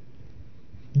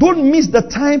 Don't miss the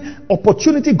time,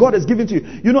 opportunity God has given to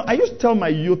you. I used to tell my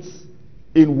youth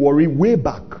in Warri way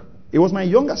back. It was my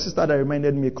younger sister that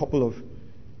reminded me a couple of,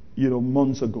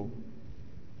 months ago.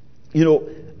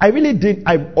 I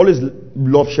always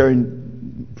love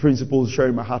sharing principles,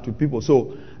 sharing my heart with people.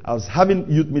 So I was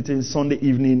having youth meetings Sunday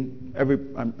evening,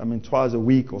 twice a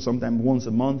week or sometimes once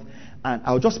a month. And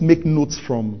I'll just make notes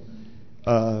from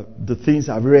the things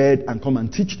I've read and come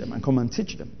and teach them.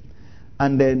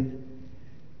 And then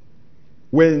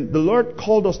when the Lord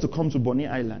called us to come to Bonny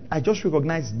Island, I just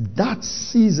recognized that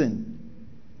season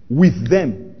with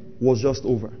them was just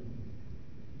over.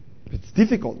 It's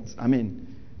difficult.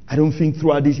 I don't think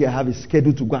throughout this year I have a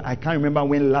schedule to go. I can't remember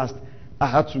when last I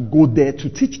had to go there to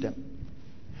teach them.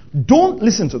 Don't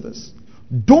listen to this.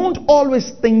 Don't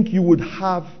always think you would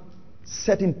have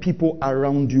certain people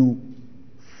around you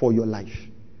for your life.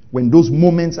 When those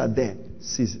moments are there,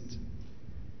 seize it.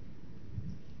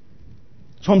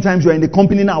 Sometimes you're in the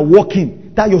company now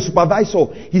working. That your supervisor,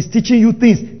 he's teaching you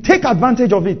things. Take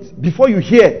advantage of it before you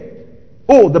hear.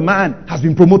 Oh, the man has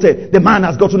been promoted. The man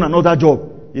has gotten another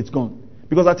job. It's gone.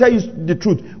 Because I tell you the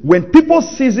truth, when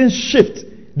people's seasons shift,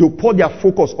 they'll put their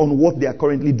focus on what they are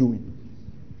currently doing.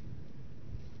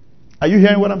 Are you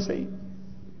hearing what I'm saying?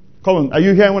 Come on, are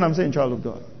you hearing what I'm saying, child of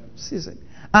God? Season.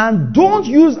 And don't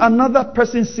use another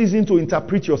person's season to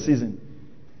interpret your season.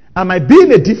 I might be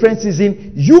in a different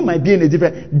season, you might be in a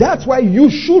different. That's why you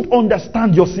should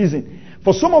understand your season.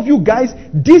 For some of you guys,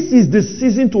 this is the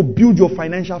season to build your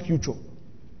financial future.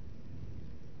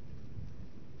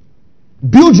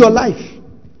 Build your life.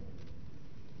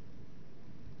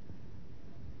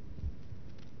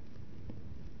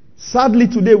 Sadly,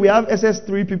 today we have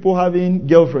SS3 people having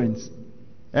girlfriends.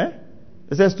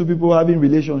 SS2 people having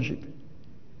relationship.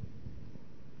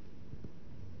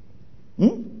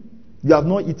 You have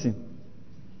not eaten.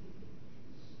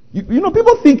 You know,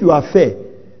 people think you are fair.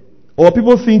 Or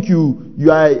people think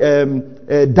you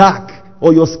are dark.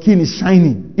 Or your skin is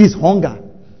shining. It's hunger.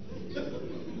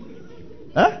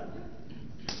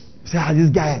 Say, this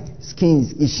guy, skin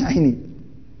is shining.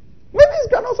 Maybe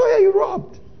it's can also hear you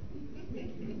robbed.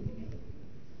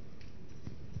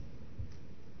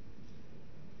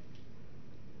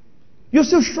 You're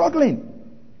still struggling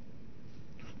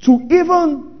to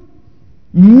even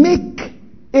make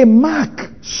a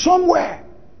mark somewhere.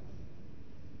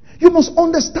 You must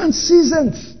understand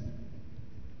seasons.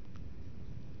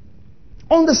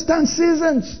 Understand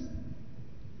seasons.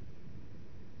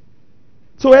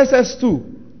 So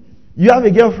SS2, you have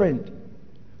a girlfriend.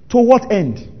 To what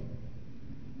end?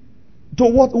 To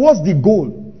what's the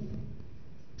goal?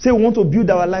 Say we want to build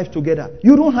our life together.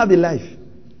 You don't have a life.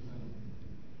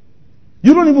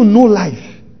 You don't even know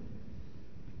life.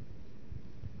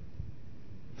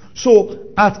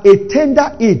 So, at a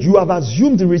tender age, you have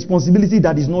assumed the responsibility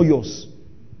that is not yours.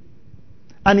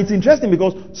 And it's interesting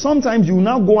because sometimes you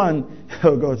now go and,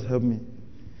 oh God, help me.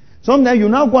 Sometimes you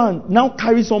now go and now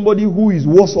carry somebody who is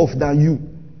worse off than you.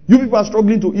 You people are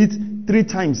struggling to eat 3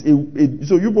 times.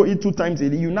 So you go eat 2 times a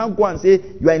day. You now go and say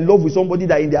you are in love with somebody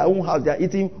that in their own house they are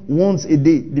eating once a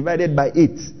day divided by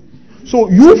 8. So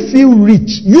you feel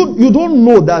rich. You don't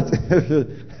know that.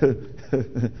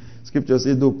 Scripture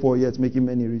says, though poor yet making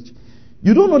many rich.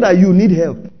 You don't know that you need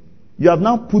help. You have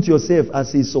now put yourself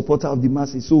as a supporter of the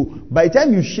masses. So by the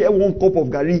time you share 1 cup of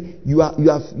gari,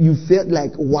 you felt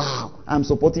like, wow, I'm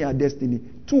supporting our destiny.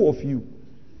 2 of you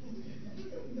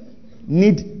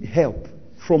need help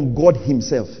from God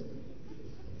Himself.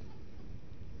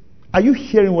 Are you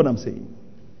hearing what I'm saying?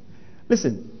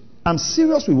 Listen. I'm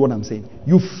serious with what I'm saying.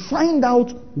 You find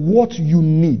out what you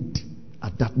need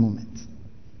at that moment.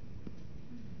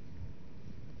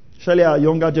 Surely our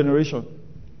younger generation,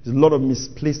 there's a lot of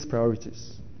misplaced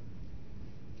priorities.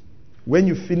 When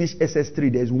you finish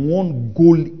SS3, there's one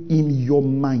goal in your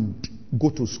mind.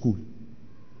 Go to school.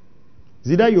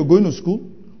 It's either you're going to school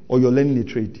or you're learning a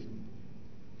trade.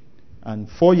 And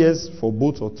 4 years for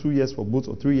both, or 2 years for both,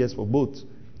 or 3 years for both.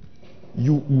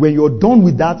 When you're done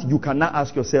with that, you can now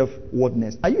ask yourself, what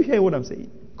next? Are you hearing what I'm saying?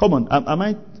 Come on, am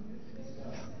I?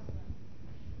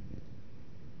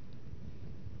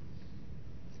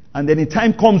 And then a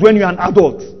time comes when you're an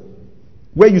adult,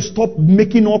 where you stop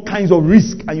making all kinds of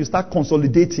risk and you start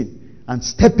consolidating and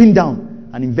stepping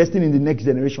down and investing in the next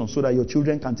generation so that your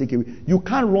children can take away. You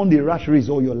can't run the rat race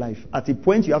all your life. At a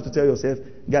point, you have to tell yourself,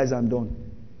 guys, I'm done.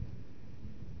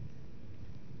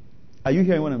 Are you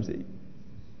hearing what I'm saying?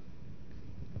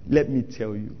 Let me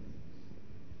tell you.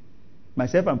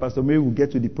 Myself and Pastor Mary will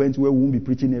get to the point where we won't be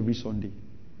preaching every Sunday.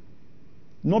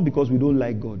 Not because we don't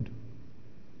like God,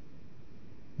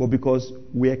 but because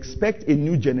we expect a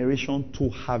new generation to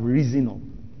have risen up.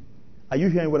 Are you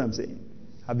hearing what I'm saying?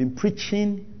 I've been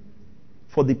preaching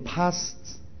for the past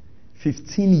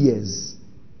 15 years.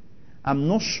 I'm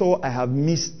not sure I have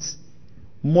missed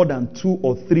more than 2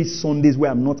 or 3 Sundays where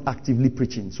I'm not actively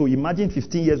preaching. So imagine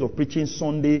 15 years of preaching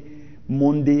Sunday,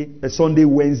 Sunday,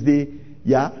 Wednesday,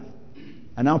 yeah?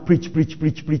 And now preach.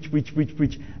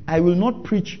 I will not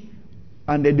preach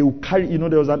and then they will carry,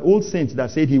 there was an old saint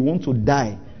that said he wants to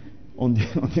die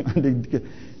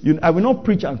I will not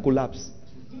preach and collapse.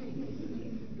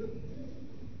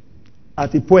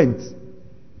 At a point,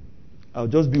 I'll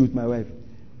just be with my wife.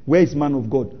 Where is man of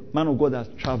God? Man of God has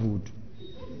traveled.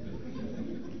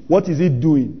 What is he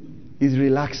doing? He's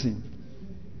relaxing.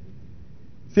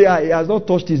 Say, he has not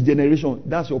touched his generation.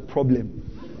 That's your problem.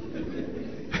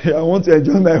 I want to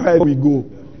enjoy my wife. We go.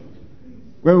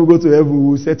 When we go to heaven,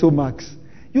 we will settle marks.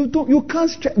 You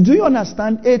can't. Do you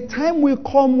understand? A time will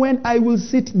come when I will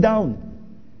sit down.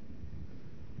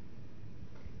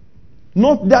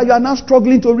 Not that you are now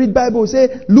struggling to read Bible.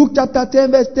 Say, Luke chapter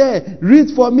 10 verse 10.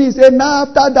 Read for me. Say, now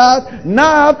after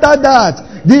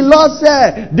that. The Lord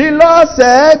said,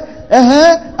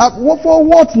 for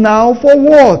what now? For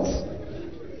what?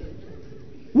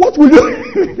 What will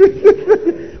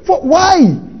you? For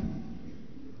why?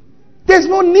 There's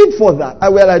no need for that.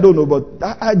 I don't know, but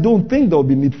I don't think there will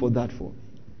be need for that for.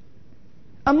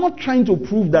 I'm not trying to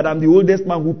prove that I'm the oldest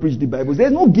man who preached the Bible.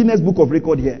 There's no Guinness Book of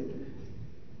Record here.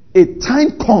 A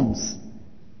time comes,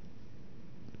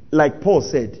 like Paul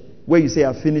said, where you say,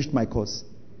 I've finished my course.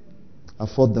 I've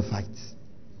fought the fight.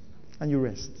 And you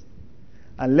rest.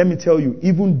 And let me tell you,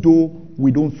 even though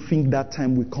we don't think that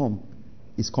time will come,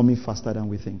 it's coming faster than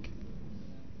we think.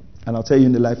 And I'll tell you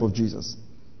in the life of Jesus.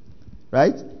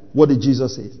 Right? What did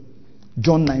Jesus say?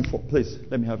 John 9:4. Please,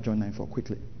 let me have John 9:4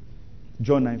 quickly.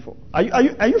 John 9:4.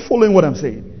 Are you following what I'm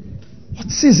saying? What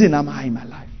season am I in my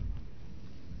life?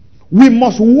 We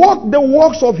must walk the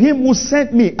works of him who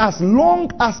sent me as long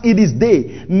as it is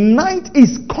day. Night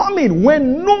is coming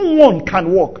when no one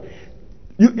can walk.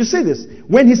 You see this?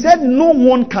 When he said no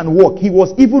one can walk, he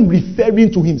was even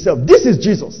referring to himself. This is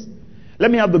Jesus.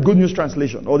 Let me have the Good News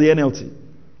Translation or the NLT.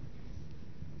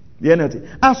 The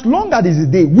NLT. As long as it is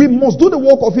day, we must do the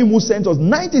work of him who sent us.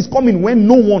 Night is coming when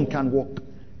no one can walk.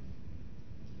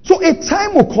 So a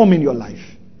time will come in your life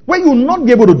where you will not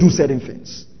be able to do certain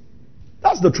things.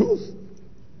 That's the truth.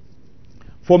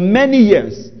 For many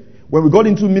years, when we got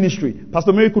into ministry,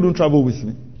 Pastor Mary couldn't travel with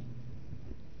me.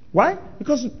 Why?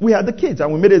 Because we had the kids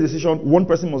and we made a decision, one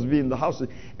person must be in the house.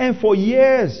 And for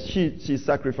years, she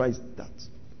sacrificed that.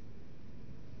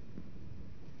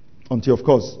 Until, of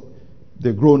course,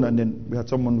 they're grown and then we had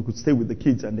someone who could stay with the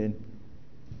kids and then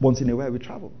once in a while we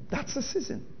travel. That's the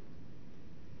season.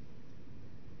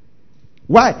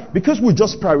 Why? Because we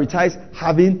just prioritize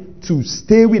having to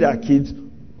stay with our kids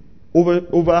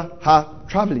over her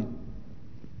traveling.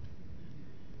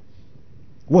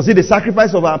 Was it a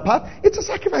sacrifice of our part? It's a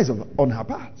sacrifice on her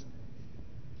part.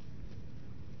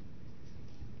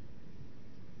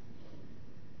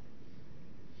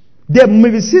 There may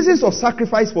be seasons of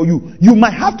sacrifice for you. You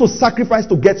might have to sacrifice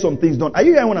to get some things done. Are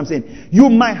you hearing what I'm saying? You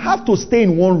might have to stay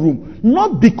in one room.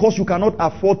 Not because you cannot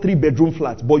afford 3-bedroom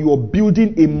flats, but you are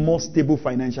building a more stable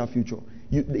financial future.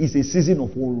 It's a season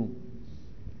of one room.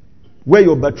 Where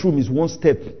your bathroom is one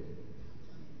step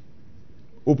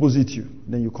opposite you.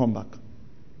 Then you come back.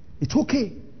 It's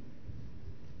okay.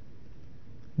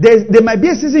 There might be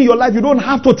a season in your life you don't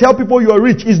have to tell people you are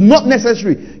rich. It's not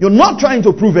necessary. You're not trying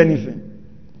to prove anything.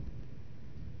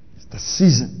 The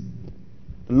season.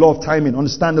 The law of timing.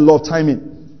 Understand the law of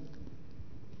timing.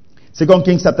 2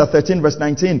 Kings chapter 13 verse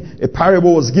 19. A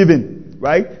parable was given.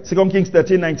 Right? 2 Kings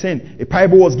 13:19. A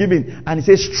parable was given. And he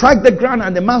says, strike the ground.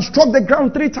 And the man struck the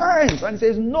ground 3 times. And he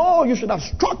says, no, you should have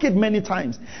struck it many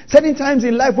times. Certain times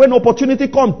in life when opportunity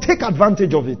comes, take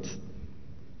advantage of it.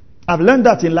 I've learned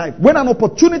that in life. When an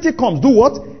opportunity comes, do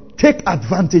what? Take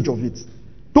advantage of it.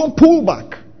 Don't pull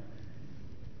back.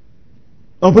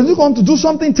 When you come to do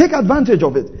something, take advantage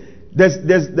of it.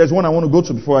 There's one I want to go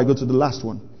to before I go to the last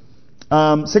one.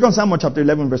 2 Samuel chapter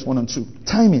 11 verse 1 and 2.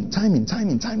 Timing.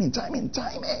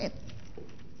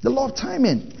 The law of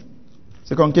timing.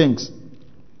 2 Kings.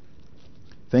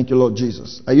 Thank you, Lord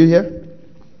Jesus. Are you here?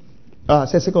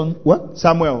 Say second what?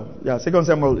 Samuel. Yeah, 2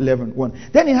 Samuel 11 1.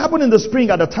 Then it happened in the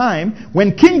spring at a time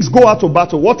when kings go out to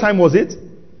battle. What time was it?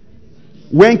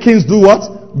 When kings do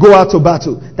what? Go out to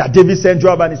battle. That David sent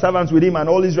Joab and his servants with him and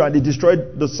all Israel. And they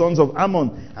destroyed the sons of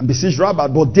Ammon and besieged Rabbah.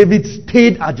 But David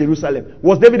stayed at Jerusalem.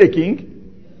 Was David a king?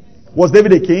 Was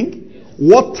David a king?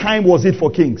 What time was it for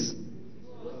kings?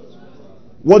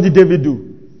 What did David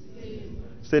do?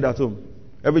 Stayed at home.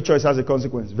 Every choice has a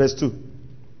consequence. Verse 2.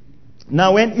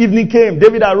 Now when evening came,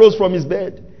 David arose from his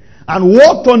bed and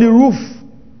walked on the roof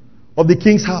of the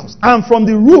king's house. And from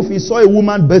the roof he saw a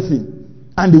woman bathing.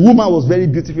 And the woman was very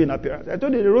beautiful in appearance. I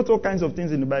told you they wrote all kinds of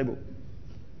things in the Bible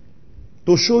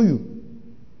to show you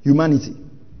humanity.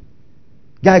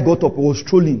 Guy got up, was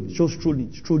strolling, and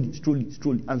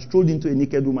strolled into a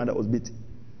naked woman that was bathing.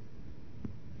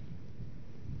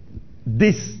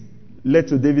 This led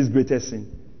to David's greatest sin.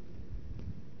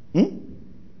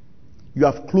 You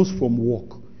have closed from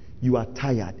work. You are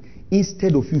tired.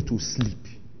 Instead of you to sleep,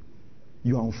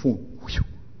 you are on phone.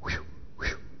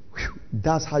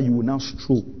 That's how you will now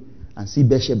stroll and see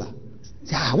Bathsheba.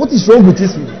 Say, what is wrong with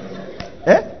this people?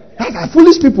 That's are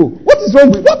foolish people. What is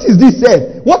wrong with? What is this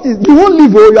said? What is? You won't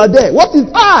leave or you are there. What is?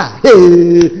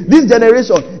 This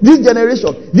generation.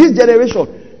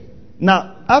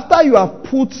 Now, after you have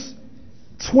put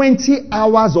 20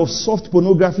 hours of soft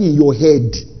pornography in your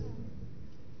head,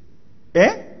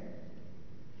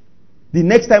 The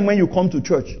next time when you come to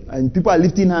church and people are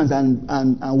lifting hands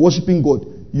and worshiping God,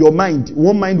 your mind,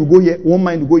 one mind will go here, one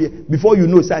mind will go here. Before you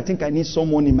know, say, I think I need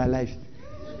someone in my life.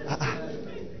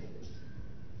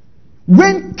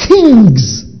 When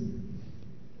kings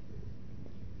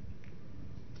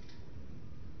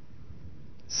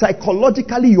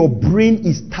psychologically, your brain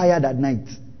is tired at night.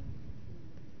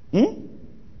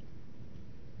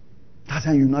 That's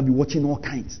how you'll not be watching all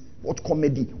kinds. Watch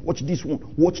comedy, watch this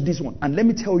one. And let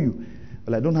me tell you,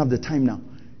 well, I don't have the time now.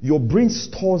 Your brain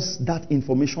stores that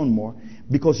information more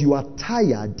because you are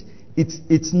tired.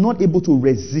 It's not able to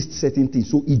resist certain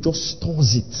things, so it just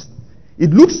stores it.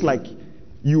 It looks like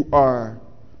you are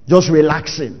just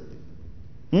relaxing.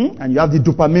 And you have the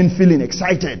dopamine feeling,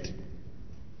 excited.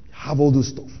 Have all those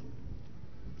stuff.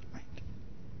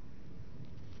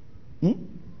 Right.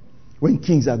 When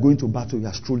kings are going to battle, you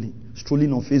are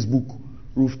strolling on Facebook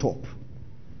rooftop,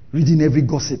 reading every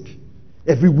gossip.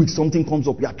 Every week something comes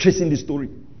up. You are tracing the story.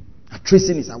 You are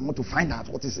tracing it. I want to find out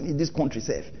what is in this country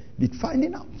safe. Be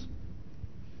finding out.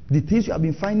 The things you have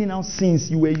been finding out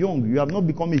since you were young. You have not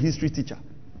become a history teacher.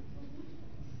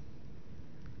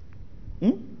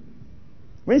 When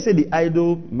you say the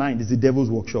idle mind is the devil's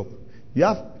workshop,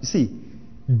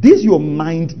 this your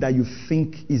mind that you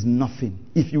think is nothing.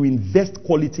 If you invest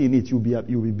quality in it, you'll be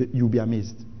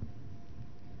amazed.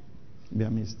 You'll be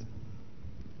amazed.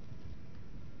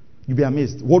 You'll be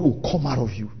amazed what will come out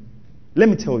of you. Let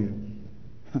me tell you.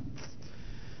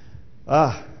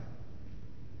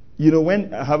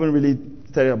 When I haven't really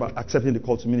started about accepting the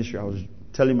call to ministry, I was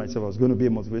telling myself I was going to be a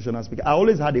motivational speaker. I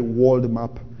always had a world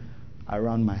map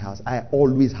around my house. I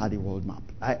always had a world map.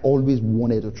 I always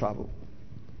wanted to travel.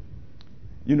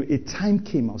 A time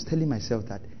came, I was telling myself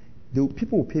that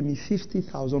people will pay me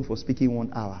 50,000 for speaking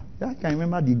 1 hour. I can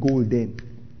remember the goal then.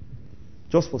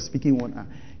 Just for speaking 1 hour.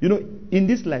 In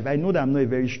this life, I know that I'm not a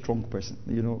very strong person,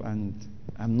 and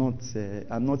I'm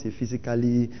not a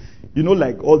physically,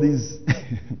 like all these,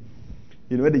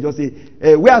 where they just say,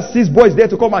 where are 6 boys there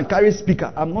to come and carry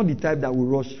speaker? I'm not the type that will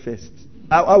rush first.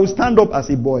 I will stand up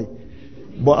as a boy,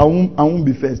 but I won't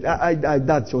be first.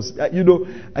 That's just, I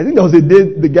think there was a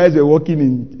day the guys were working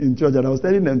in church, and I was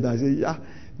telling them that, I said,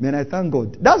 man, I thank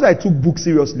God. That's why I took books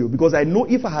seriously, because I know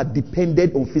if I had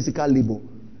depended on physical labor,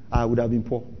 I would have been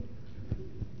poor.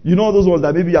 Those ones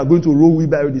that maybe you are going to roll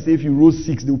wheelbarrow, they say if you roll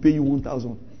 6, they will pay you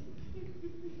 1,000.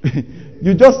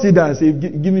 You just sit there and say,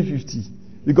 give me 50.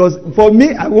 Because for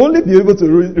me, I will only be able to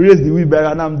raise the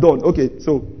wheelbarrow and I'm done. Okay,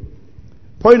 so,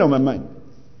 point on my mind.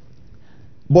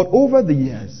 But over the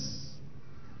years,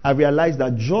 I realized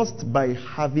that just by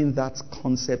having that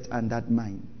concept and that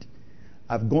mind,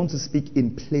 I've gone to speak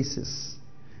in places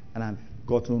and I've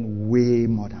gotten way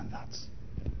more than that.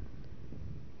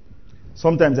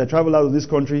 Sometimes I travel out of this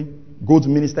country, go to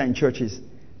minister in churches.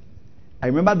 I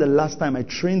remember the last time I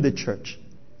trained the church,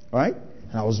 right?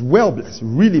 And I was well blessed,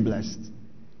 really blessed.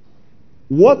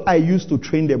 What I used to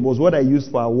train them was what I used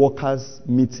for our workers'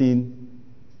 meeting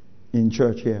in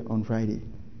church here on Friday.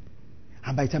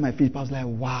 And by the time I finished, I was like,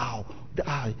 wow,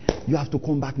 you have to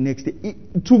come back next day.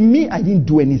 To me, I didn't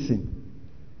do anything.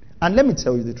 And let me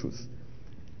tell you the truth.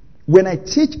 When I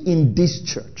teach in this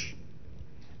church,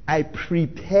 I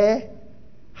prepare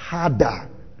harder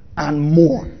and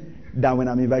more than when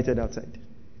I'm invited outside.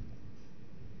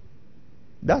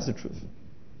 That's the truth.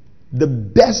 The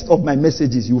best of my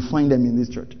messages, you'll find them in this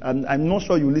church. And I'm not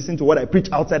sure you listen to what I preach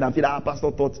outside and feel,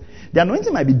 pastor thought. The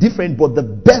anointing might be different, but the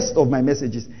best of my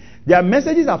messages. There are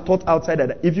messages I've taught outside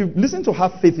that if you listen to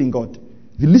Have Faith in God,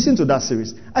 if you listen to that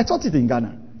series, I taught it in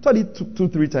Ghana. Taught it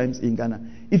 2-3 times in Ghana.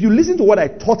 If you listen to what I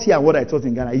taught here and what I taught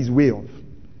in Ghana, it's way off.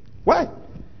 Why?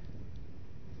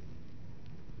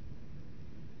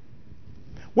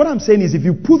 What I'm saying is if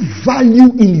you put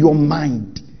value in your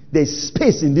mind, there's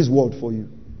space in this world for you.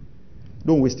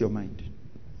 Don't waste your mind.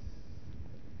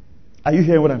 Are you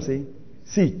hearing what I'm saying?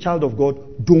 See, child of God,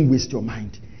 don't waste your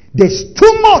mind. There's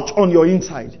too much on your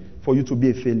inside for you to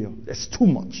be a failure. There's too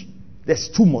much. There's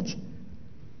too much.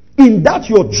 In that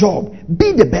your job,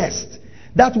 be the best.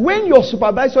 That when your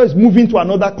supervisor is moving to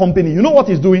another company, you know what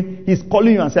he's doing? He's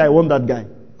calling you and saying, I want that guy.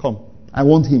 Come. I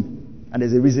want him. And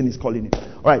there's a reason he's calling him.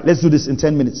 Alright, let's do this in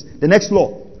 10 minutes. The next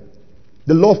law.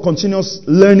 The law of continuous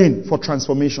learning for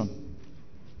transformation.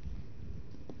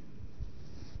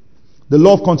 The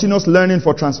law of continuous learning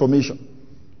for transformation.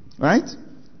 Right?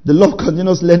 The law of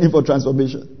continuous learning for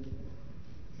transformation.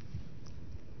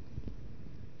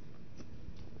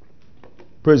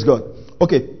 Praise God.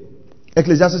 Okay.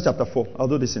 Ecclesiastes chapter 4. I'll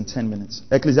do this in 10 minutes.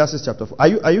 Ecclesiastes chapter 4.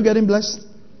 Are you getting blessed?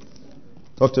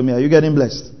 Talk to me. Are you getting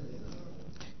blessed?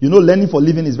 You know, learning for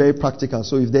living is very practical.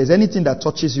 So if there's anything that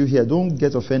touches you here, don't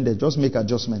get offended. Just make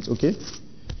adjustments, okay?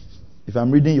 If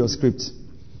I'm reading your script.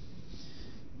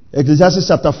 Ecclesiastes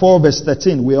chapter 4 verse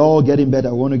 13. We're all getting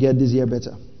better. We want to get this year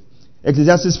better.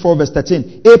 Ecclesiastes 4 verse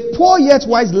 13. A poor yet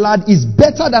wise lad is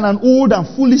better than an old and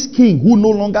foolish king who no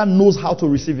longer knows how to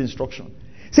receive instruction.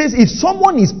 It says if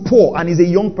someone is poor and is a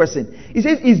young person, it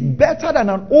says it's better than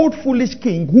an old foolish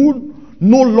king who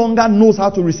no longer knows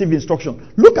how to receive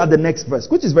instruction. Look at the next verse,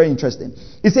 which is very interesting.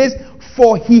 It says,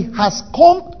 for he has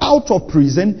come out of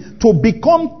prison to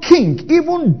become king,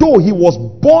 even though he was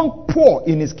born poor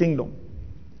in his kingdom.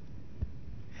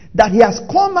 That he has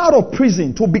come out of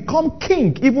prison to become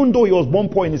king, even though he was born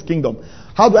poor in his kingdom.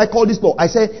 How do I call this law? I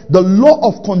say the law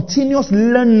of continuous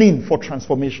learning for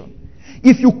transformation.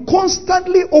 If you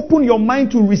constantly open your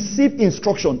mind to receive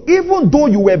instruction, even though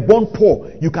you were born poor,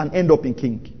 you can end up in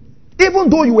king. Even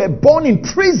though you were born in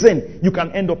prison, you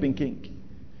can end up in king.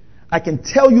 I can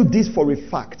tell you this for a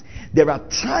fact. There are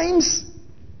times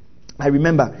I've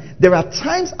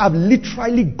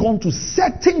literally gone to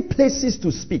certain places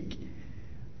to speak.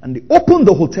 And they open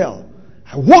the hotel.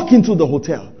 I walk into the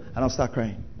hotel and I'll start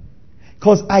crying.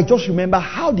 Because I just remember,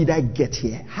 how did I get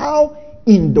here? How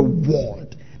in the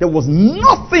world? There was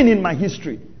nothing in my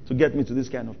history to get me to this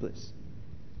kind of place.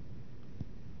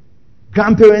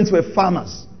 Grandparents were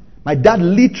farmers. My dad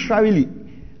literally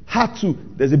had to,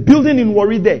 there's a building in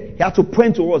Warri there. He had to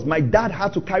point to us. My dad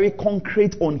had to carry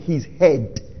concrete on his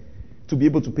head to be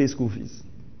able to pay school fees.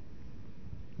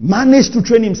 Managed to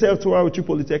train himself to Auchi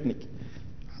Polytechnic.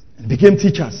 And became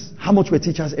teachers. How much were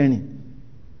teachers earning?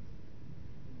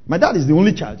 My dad is the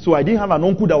only child, so I didn't have an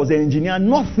uncle that was an engineer.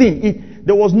 Nothing.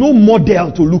 There was no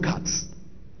model to look at.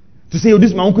 To say, oh,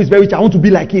 this my uncle is very rich, I want to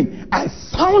be like him. I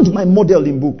found my model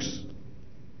in books.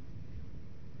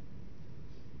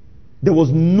 There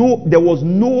was no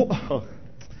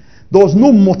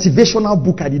motivational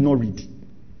book I did not read.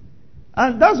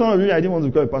 And that's one of the reasons I didn't want to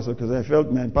become a pastor, because I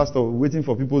felt my pastor waiting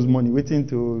for people's money, waiting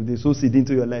to they sow seed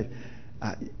into your life.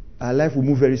 Our life will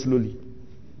move very slowly.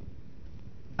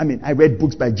 I mean, I read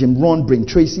books by Jim Rohn, Brian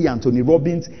Tracy, Anthony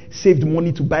Robbins, saved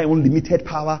money to buy unlimited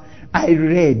power. I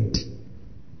read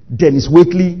Dennis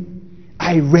Wakely.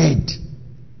 I read.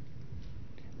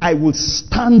 I would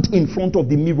stand in front of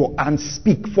the mirror and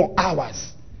speak for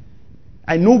hours.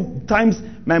 I know times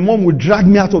my mom would drag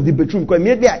me out of the bedroom because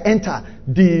immediately I enter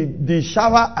the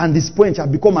shower and the sponge, I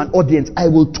become an audience. I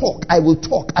will talk. I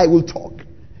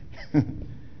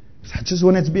just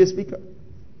wanted to be a speaker.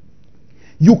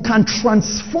 You can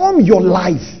transform your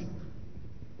life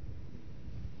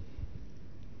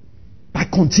by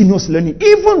continuous learning.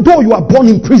 Even though you are born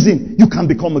in prison, you can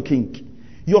become a king.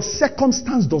 Your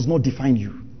circumstance does not define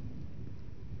you.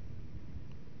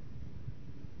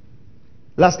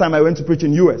 Last time I went to preach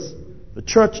in US, the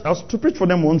church, I was to preach for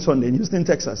them one Sunday in Houston,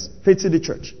 Texas, Faith City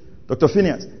Church. Dr.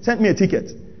 Phineas sent me a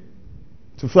ticket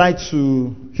to fly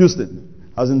to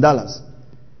Houston. I was in Dallas.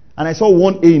 And I saw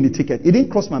 1A in the ticket. It didn't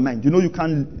cross my mind. You know, you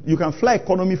can fly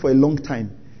economy for a long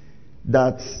time.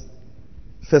 That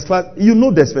first class, you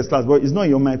know there's first class, but it's not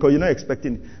in your mind because you're not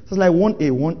expecting it. So it's like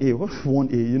 1A, what's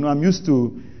 1A? You know, I'm used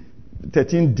to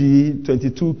 13D,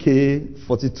 22K,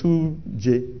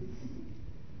 42J.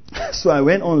 So I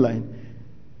went online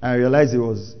and I realized it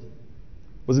was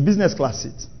a business class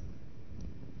seat.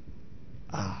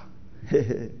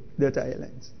 Delta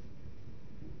Airlines.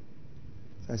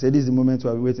 So I said, this is the moment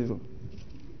I've been waiting for.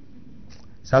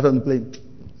 Sat on the plane.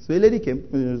 So a lady came,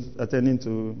 was attending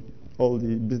to all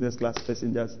the business class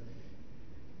passengers.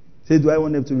 Said, do I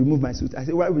want them to remove my suit? I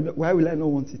said, why will I not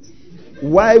want it?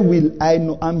 Why will I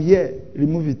not? I'm here.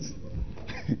 Remove it.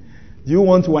 Do you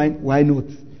want wine? Why not?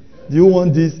 Do you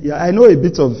want this? Yeah, I know a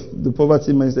bit of the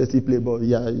poverty mindset play, but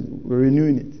yeah, we're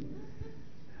renewing it.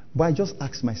 But I just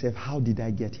asked myself, how did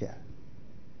I get here?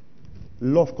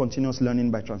 Law of continuous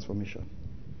learning by transformation.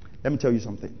 Let me tell you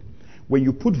something. When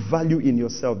you put value in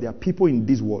yourself, there are people in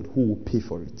this world who will pay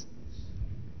for it.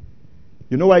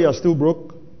 You know why you're still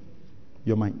broke?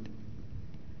 Your mind.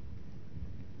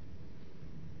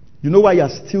 You know why you're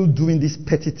still doing these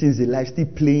petty things in life, still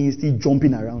playing, still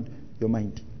jumping around? Your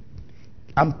mind.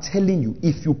 I'm telling you,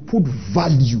 if you put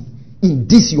value in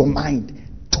this, your mind,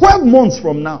 12 months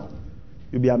from now,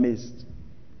 you'll be amazed.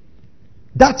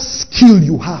 That skill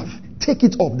you have, take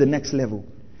it up the next level.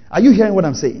 Are you hearing what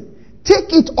I'm saying?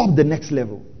 Take it up the next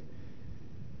level.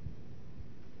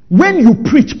 When you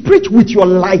preach with your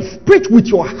life, preach with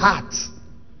your heart.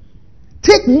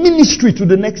 Take ministry to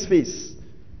the next phase.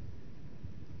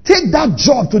 Take that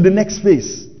job to the next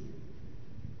phase.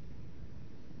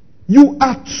 You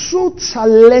are too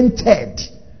talented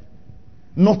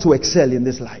not to excel in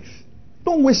this life.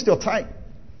 Don't waste your time.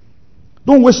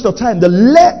 Don't waste your time. The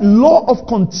law of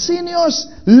continuous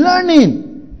learning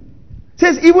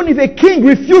says even if a king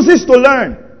refuses to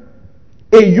learn,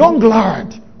 a young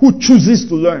lad who chooses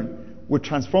to learn will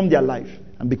transform their life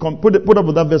and become. Put up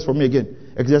with that verse for me again.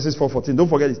 Ecclesiastes 4:14. Don't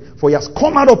forget this. For he has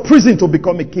come out of prison to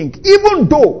become a king, even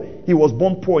though he was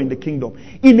born poor in the kingdom.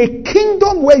 In a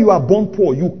kingdom where you are born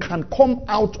poor, you can come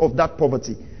out of that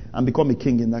poverty and become a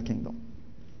king in that kingdom.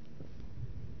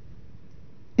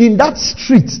 In that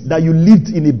street that you lived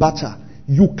in a batter,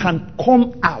 you can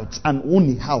come out and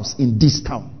own a house in this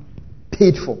town,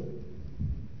 paid for.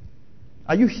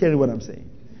 Are you hearing what I'm saying?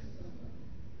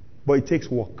 But it takes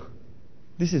work.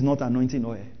 This is not anointing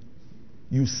oil.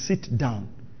 You sit down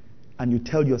and you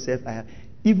tell yourself,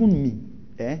 even me,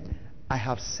 I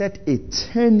have set a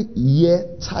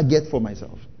 10-year target for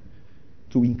myself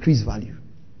to increase value.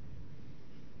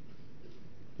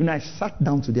 When I sat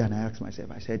down today and I asked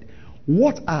myself, I said,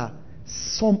 what are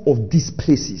some of these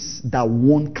places that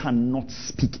one cannot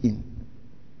speak in?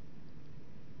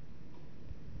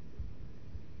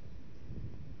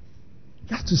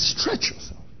 You have to stretch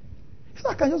yourself. If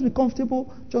I can just be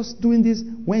comfortable just doing this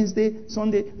Wednesday,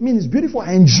 Sunday, I mean, it's beautiful.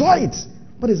 I enjoy it.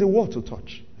 But there's a world to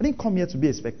touch. I didn't come here to be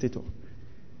a spectator.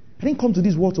 I didn't come to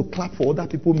this world to clap for other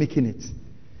people making it.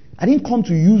 I didn't come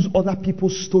to use other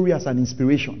people's story as an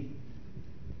inspiration.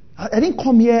 I didn't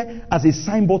come here as a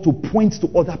signboard to point to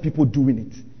other people doing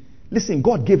it. Listen,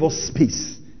 God gave us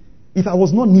space. If I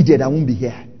was not needed, I won't be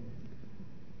here.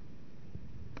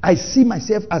 I see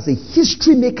myself as a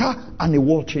history maker and a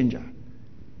world changer.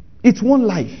 It's one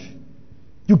life.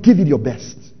 You give it your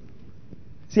best.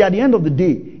 See, at the end of the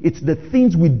day, it's the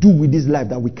things we do with this life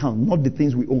that we count, not the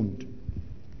things we owned.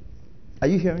 Are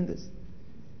you hearing this?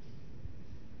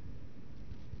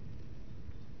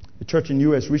 The church in the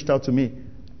U.S. reached out to me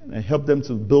and I helped them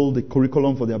to build a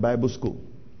curriculum for their Bible school.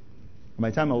 By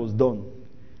the time I was done,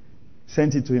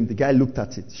 sent it to him. The guy looked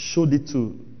at it, showed it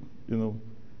to,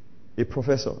 a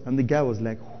professor. And the guy was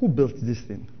like, who built this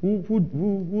thing?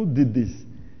 Who did this?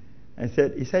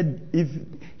 He said, if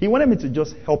he wanted me to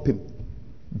just help him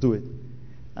do it.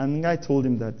 And the guy told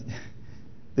him that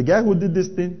the guy who did this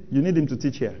thing, you need him to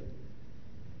teach here.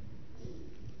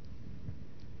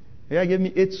 The guy gave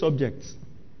me 8 subjects.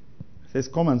 He says,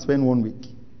 come and spend 1 week.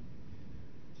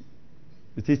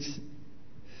 We teach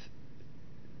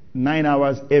 9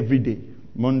 hours every day.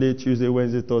 Monday, Tuesday,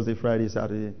 Wednesday, Thursday, Friday,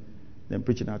 Saturday. Then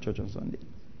preach in our church on Sunday.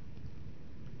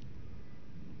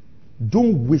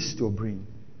 Don't waste your brain.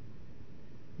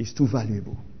 It's too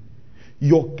valuable.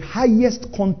 Your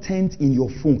highest content in your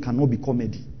phone cannot be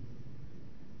comedy.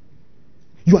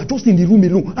 You are just in the room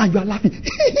alone and you are laughing.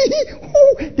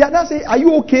 The other say, are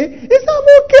you okay? He said, I'm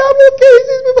okay.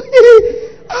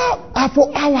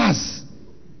 For hours.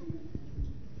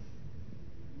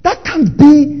 That can't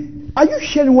be. Are you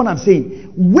hearing what I'm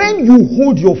saying? When you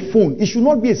hold your phone, it should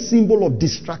not be a symbol of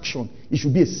distraction. It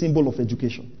should be a symbol of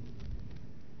education.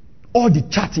 All the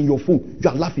chat in your phone, you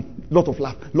are laughing, lot of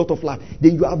laugh.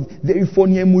 Then you have very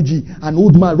funny emoji, an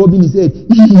old man rubbing his head,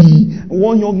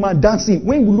 one young man dancing.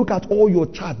 When you look at all your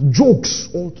chat, jokes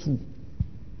all through.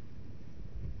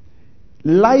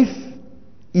 Life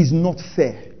is not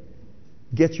fair.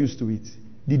 Get used to it.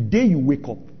 The day you wake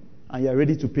up and you are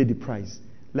ready to pay the price,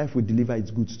 life will deliver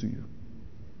its goods to you.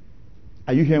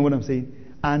 Are you hearing what I'm saying?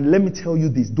 And let me tell you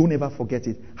this, don't ever forget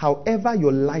it. However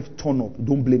your life turn up,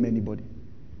 don't blame anybody.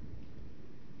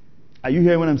 Are you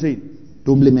hearing what I'm saying?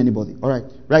 Don't blame anybody. All right.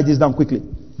 Write this down quickly.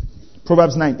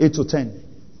 Proverbs 9, 8 to 10.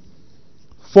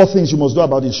 4 things you must do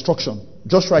about instruction.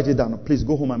 Just write it down. Please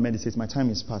go home and meditate. My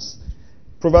time is past.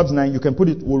 Proverbs 9, you can put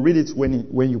it, we'll read it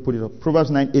when you put it up.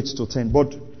 Proverbs 9, 8 to 10.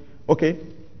 But, okay.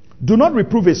 Do not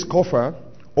reprove a scoffer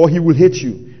or he will hate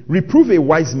you. Reprove a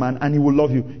wise man and he will love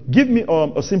you. Give me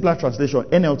a simpler translation.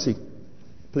 NLT.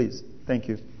 Please. Thank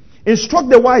you. Instruct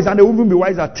the wise and they will even be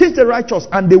wiser. Teach the righteous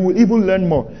and they will even learn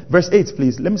more. Verse 8,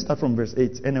 please. Let me start from verse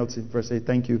 8. NLT, verse 8.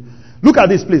 Thank you. Look at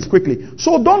this, please, quickly.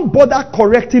 So don't bother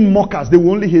correcting mockers. They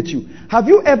will only hate you. Have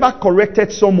you ever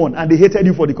corrected someone and they hated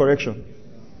you for the correction?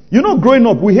 Growing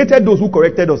up, we hated those who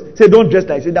corrected us. Say, don't dress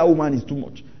like, say, that woman is too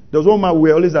much. There was one man we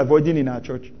were always avoiding in our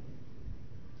church.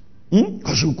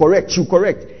 Because she'll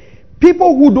correct.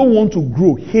 People who don't want to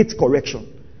grow hate correction.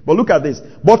 But look at this.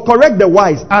 But correct the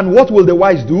wise. And what will the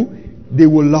wise do? They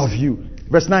will love you.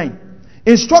 Verse 9.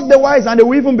 Instruct the wise and they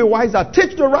will even be wiser.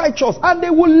 Teach the righteous and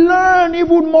they will learn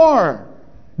even more.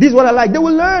 This is what I like. They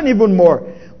will learn even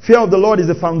more. Fear of the Lord is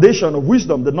the foundation of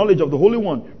wisdom. The knowledge of the Holy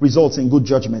One results in good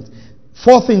judgment.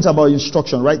 4 things about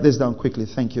instruction. Write this down quickly.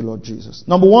 Thank you, Lord Jesus.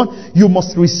 Number 1, you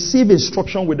must receive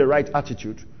instruction with the right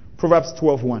attitude. Proverbs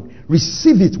 12:1.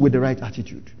 Receive it with the right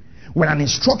attitude. When an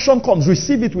instruction comes,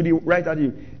 receive it with the right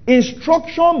attitude.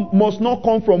 Instruction must not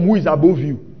come from who is above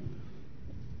you.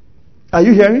 Are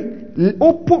you hearing?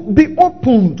 Be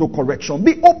open to correction.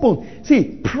 Be open.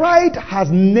 See, pride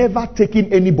has never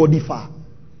taken anybody far.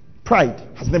 Pride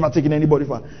has never taken anybody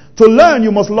far. To learn,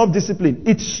 you must love discipline.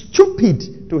 It's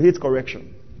stupid to hate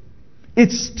correction.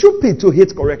 It's stupid to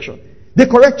hate correction. They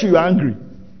correct you, you're angry.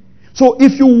 So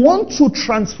if you want to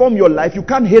transform your life, you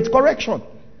can't hate correction.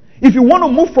 If you want to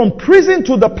move from prison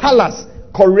to the palace,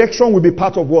 correction will be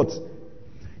part of what?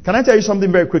 Can I tell you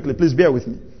something very quickly? Please bear with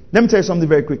me. Let me tell you something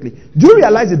very quickly. Do you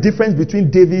realize the difference between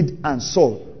David and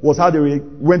Saul was how they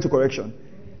went to correction?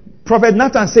 Prophet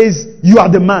Nathan says, you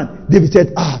are the man. David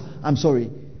said, I'm sorry.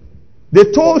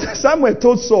 Samuel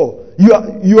told Saul,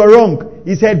 you are wrong.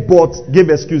 He said, but gave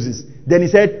excuses. Then he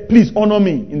said, please honor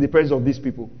me in the presence of these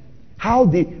people. How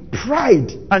they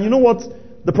pride. And you know what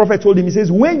the prophet told him? He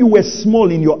says, when you were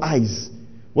small in your eyes,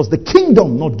 was the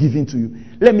kingdom not given to you?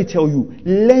 Let me tell you,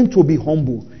 learn to be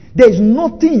humble. There is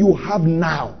nothing you have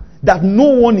now that no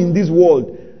one in this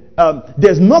world,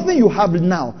 there's nothing you have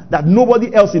now that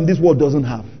nobody else in this world doesn't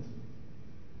have.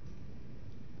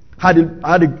 I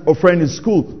had a friend in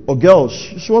school, a girl,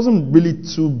 she wasn't really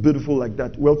too beautiful like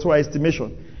that, well, to our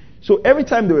estimation. So every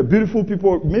time there were beautiful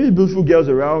people, maybe beautiful girls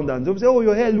around, and they would say, oh,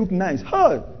 your hair look nice.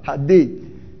 Her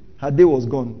day was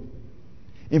gone.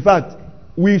 In fact,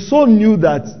 we so knew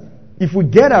that if we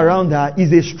get around her,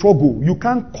 it's a struggle. You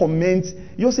can't comment.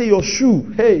 You say your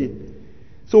shoe, hey.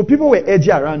 So people were edgy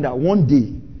around her. One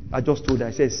day, I just told her,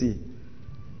 I said, see,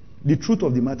 the truth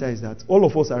of the matter is that all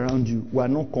of us around you were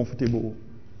not comfortable.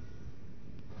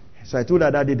 So I told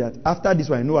her that day that after this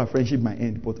one, I know our friendship might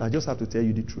end, but I just have to tell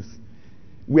you the truth.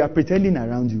 We are pretending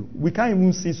around you. We can't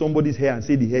even see somebody's hair and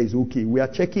say the hair is okay. We are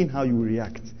checking how you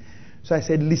react. So I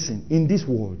said, listen, in this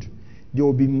world, there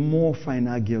will be more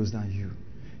finer girls than you.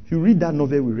 If you read that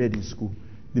novel we read in school,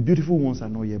 the beautiful ones are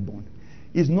not yet born.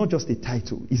 It's not just a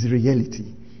title, it's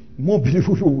reality. More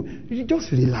beautiful people.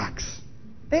 Just relax.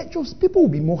 People will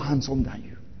be more handsome than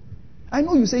you. I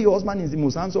know you say your husband is the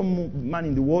most handsome man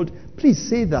in the world. Please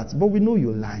say that, but we know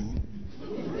you're lying.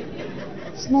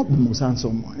 It's not the most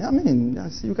handsome one. I mean,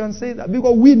 you can say that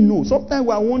because we know. Sometimes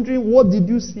we are wondering, what did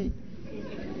you see?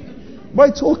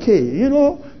 But it's okay,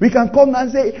 we can come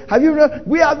and say, have you read?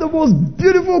 We are the most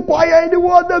beautiful choir in the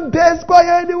world, the best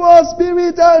choir in the world,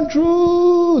 spirit and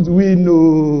truth. We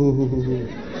know.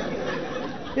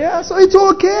 Yeah, so it's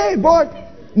okay, but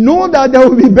know that there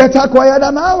will be better choir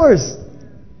than ours.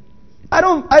 I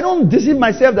don't deceive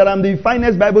myself that I'm the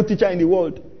finest Bible teacher in the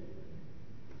world.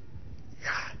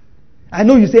 Yeah. I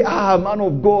know you say, man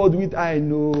of God, I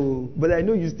know. But I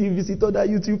know you still visit other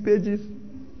YouTube pages.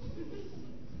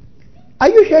 Are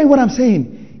you hearing what I'm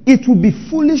saying? It would be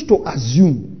foolish to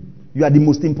assume you are the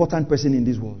most important person in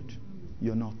this world.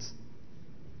 You're not.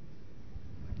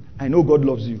 I know God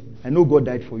loves you. I know God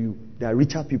died for you. There are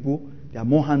richer people. There are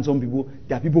more handsome people.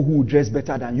 There are people who will dress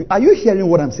better than you. Are you hearing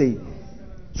what I'm saying?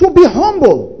 So be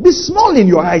humble. Be small in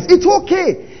your eyes. It's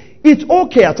okay. It's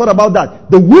okay. I thought about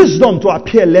that. The wisdom to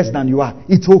appear less than you are.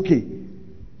 It's okay.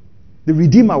 The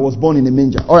Redeemer was born in a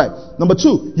manger. All right. Number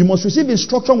 2, you must receive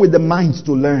instruction with the mind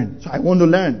to learn. So I want to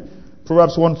learn.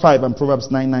 Proverbs 1:5 and Proverbs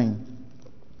 9:9.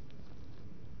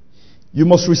 You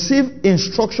must receive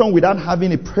instruction without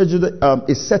having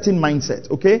a certain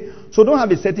mindset. Okay? So don't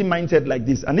have a certain mindset like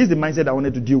this. And this is the mindset I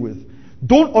wanted to deal with.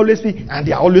 Don't always be, and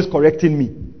they are always correcting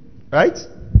me. Right?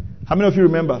 How many of you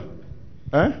remember?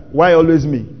 Why always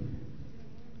me?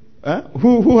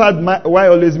 Who had why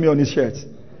always me on his shirt?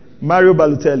 Mario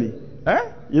Balotelli.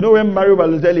 You know when Mario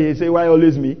Balotelli he say why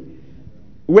always me?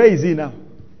 Where is he now?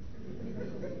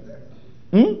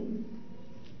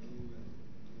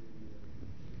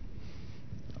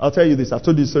 I'll tell you this. I've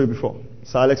told you this story before.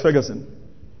 Sir Alex Ferguson,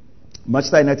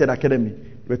 Manchester United Academy.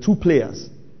 There were 2 players,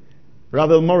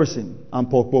 Ravel Morrison and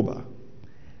Paul Pogba.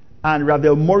 And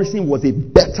Ravel Morrison was a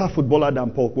better footballer than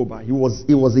Paul Pogba. He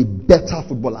was a better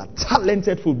footballer,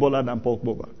 talented footballer than Paul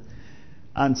Pogba.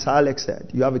 And Sir Alex said,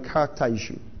 you have a character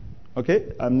issue.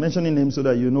 Okay? I'm mentioning names so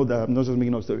that you know that I'm not just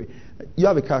making up a story. You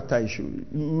have a character issue.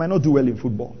 You might not do well in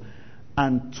football.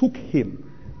 And took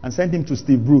him and sent him to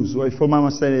Steve Bruce, who is former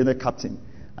Manchester United captain.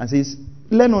 And says,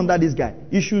 learn under this guy.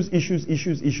 Issues.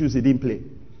 He didn't play.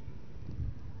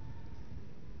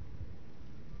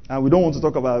 And we don't want to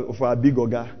talk about for our big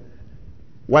Oga.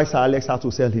 Why Sir Alex had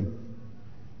to sell him.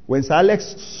 When Sir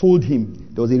Alex sold him,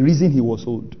 there was a reason he was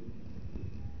sold.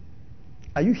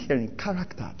 Are you hearing?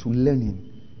 Character to learning.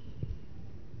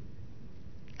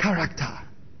 Character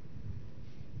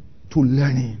to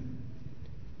learning.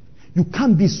 You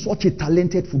can't be such a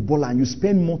talented footballer and you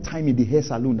spend more time in the hair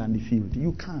salon than the field.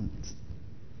 You can't.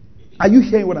 Are you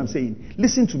hearing what I'm saying?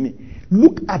 Listen to me.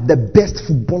 Look at the best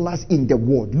footballers in the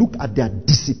world. Look at their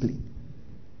discipline.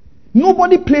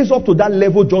 Nobody plays up to that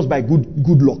level just by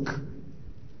good luck.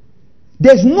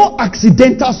 There's no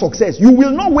accidental success. You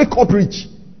will not wake up rich.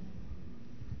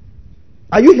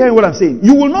 Are you hearing what I'm saying?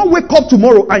 You will not wake up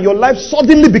tomorrow and your life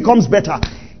suddenly becomes better.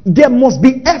 There must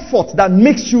be effort that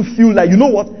makes you feel like, you know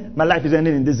what? My life is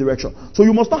ending in this direction. So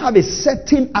you must not have a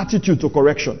certain attitude to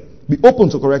correction. Be open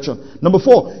to correction. Number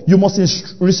 4, you must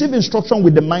receive instruction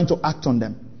with the mind to act on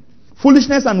them.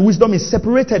 Foolishness and wisdom is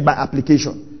separated by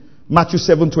application. Matthew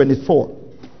 7:24.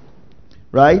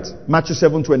 Right? Matthew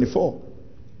 7:24.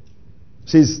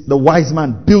 Says the wise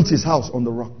man built his house on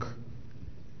the rock.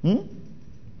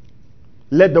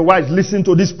 Let the wise listen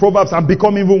to these proverbs and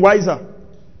become even wiser.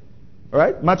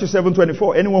 Alright? Matthew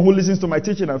 7:24. Anyone who listens to my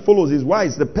teaching and follows is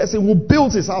wise. The person who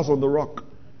builds his house on the rock.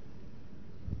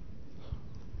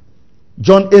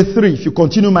 John 8:3. If you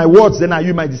continue my words, then are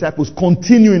you my disciples.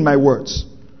 Continue in my words.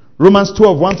 Romans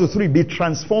 12:1-3. Be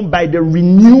transformed by the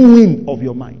renewing of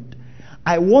your mind.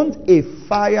 I want a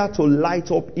fire to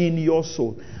light up in your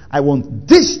soul. I want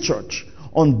this church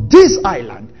on this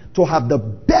island to have the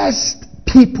best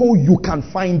people you can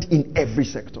find in every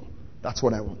sector. That's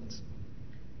what I want.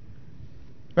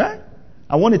 Right?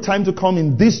 I want a time to come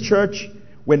in this church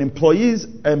when employers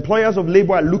of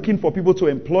labor are looking for people to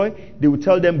employ, they will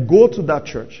tell them, go to that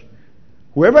church.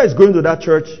 Whoever is going to that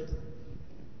church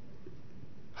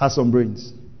has some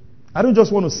brains. I don't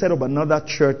just want to set up another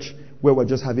church where we're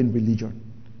just having religion.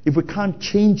 If we can't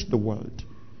change the world,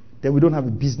 then we don't have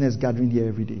a business gathering here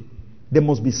every day. There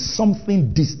must be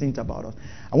something distinct about us.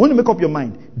 I want to make up your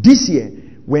mind. This year,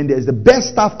 when there's the best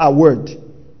staff award,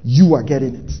 you are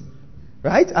getting it.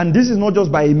 Right? And this is not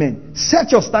just by amen.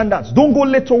 Set your standards. Don't go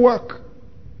late to work.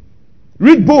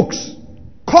 Read books.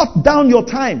 Cut down your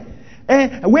time.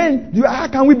 How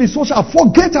can we be social?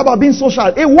 Forget about being social.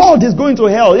 A world is going to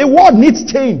hell. A world needs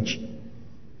change.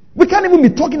 We can't even be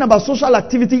talking about social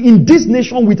activity in this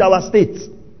nation with our state.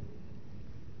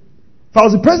 If I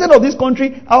was the president of this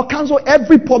country, I'll cancel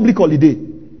every public holiday.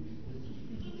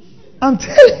 I'm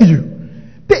telling you.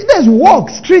 There's work.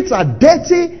 Streets are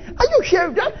dirty. Are you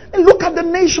hearing that? And look at the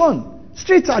nation.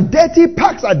 Streets are dirty.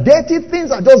 Parks are dirty.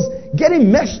 Things are just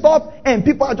getting messed up. And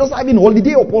people are just having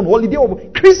holiday upon holiday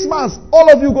upon Christmas. All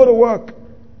of you go to work.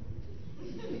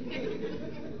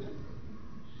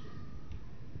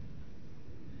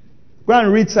 Go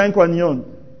and read Saint Kuan Yew,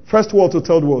 First World to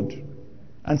Third World,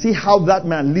 and see how that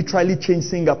man literally changed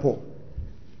Singapore.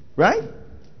 Right?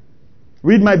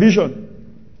 Read My Vision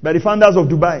by the founders of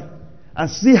Dubai, and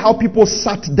see how people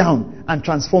sat down and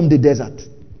transformed the desert.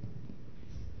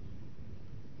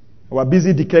 We're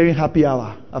busy declaring happy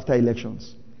hour after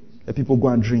elections. Let people go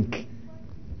and drink.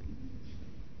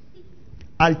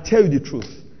 I'll tell you the truth.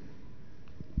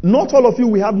 Not all of you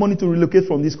will have money to relocate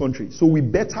from this country, so we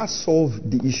better solve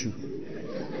the issue.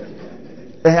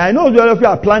 I know all of you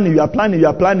are planning.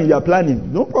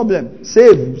 No problem.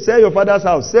 Save. Sell your father's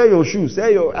house. Sell your shoes.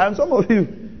 And some of you,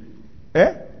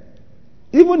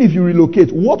 even if you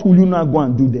relocate, what will you now go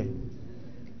and do there?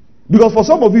 Because for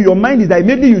some of you, your mind is that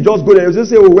immediately you just go there, you just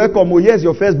say, oh, welcome, oh, here's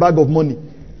your first bag of money.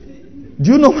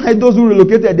 Do you know why those who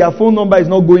relocated, their phone number is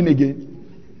not going again?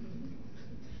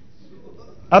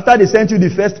 After they sent you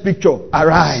the first picture,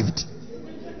 arrived.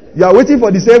 You are waiting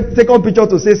for the second picture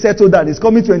to say settle down. It's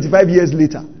coming 25 years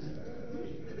later.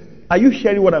 Are you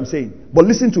hearing what I'm saying? But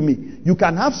listen to me. You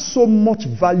can have so much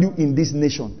value in this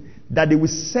nation that they will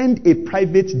send a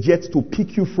private jet to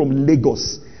pick you from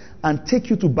Lagos and take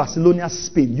you to Barcelona,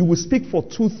 Spain. You will speak for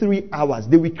 2-3 hours.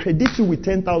 They will credit you with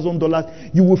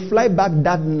 $10,000. You will fly back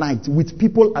that night with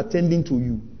people attending to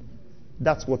you.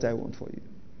 That's what I want for you.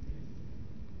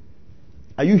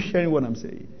 Are you hearing what I'm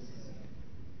saying?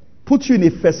 Put you in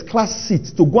a first class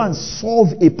seat to go and solve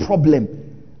a problem,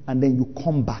 and then you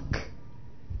come back.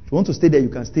 If you want to stay there, you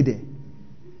can stay there.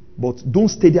 But don't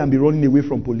stay there and be running away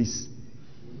from police.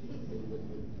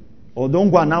 Or don't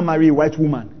go and now marry a white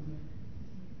woman.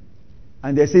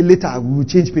 And they say later, we will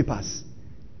change papers.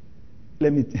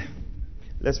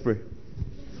 Let's pray.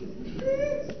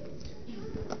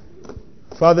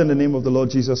 Father, in the name of the Lord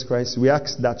Jesus Christ, we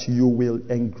ask that you will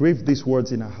engrave these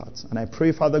words in our hearts. And I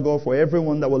pray, Father God, for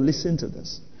everyone that will listen to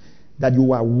this, that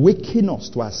you are waking us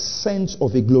to a sense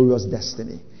of a glorious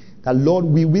destiny. That, Lord,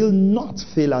 we will not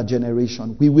fail our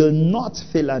generation. We will not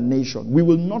fail our nation. We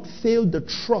will not fail the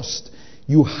trust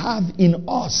you have in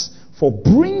us for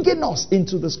bringing us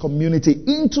into this community,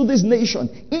 into this nation,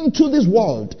 into this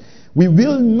world. We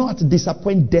will not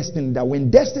disappoint destiny, that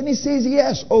when destiny says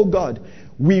yes, oh God,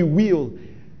 we will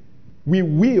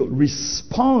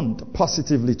respond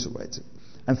positively to it.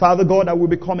 And Father God, that we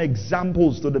become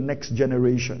examples to the next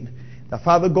generation. That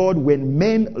Father God, when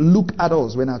men look at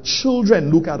us, when our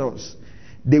children look at us,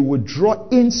 they will draw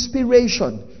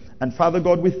inspiration. And Father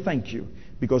God, we thank you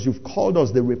because you've called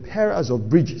us the repairers of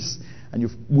bridges, and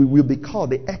we will be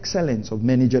called the excellence of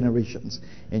many generations.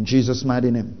 In Jesus'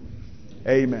 mighty name,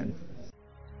 amen.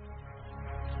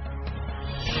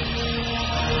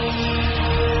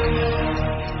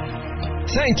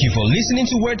 Thank you for listening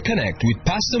to Word Connect with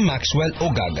Pastor Maxwell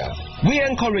Ogaga. We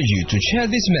encourage you to share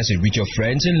this message with your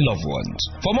friends and loved ones.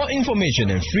 For more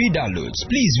information and free downloads,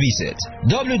 please visit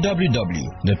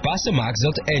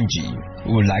www.pastormax.ng.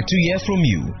 We would like to hear from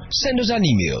you. Send us an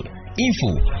email,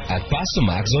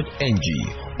 info@pastormax.ng,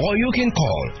 or you can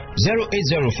call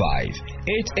 0805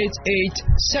 888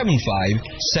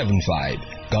 7575.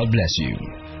 God bless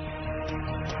you.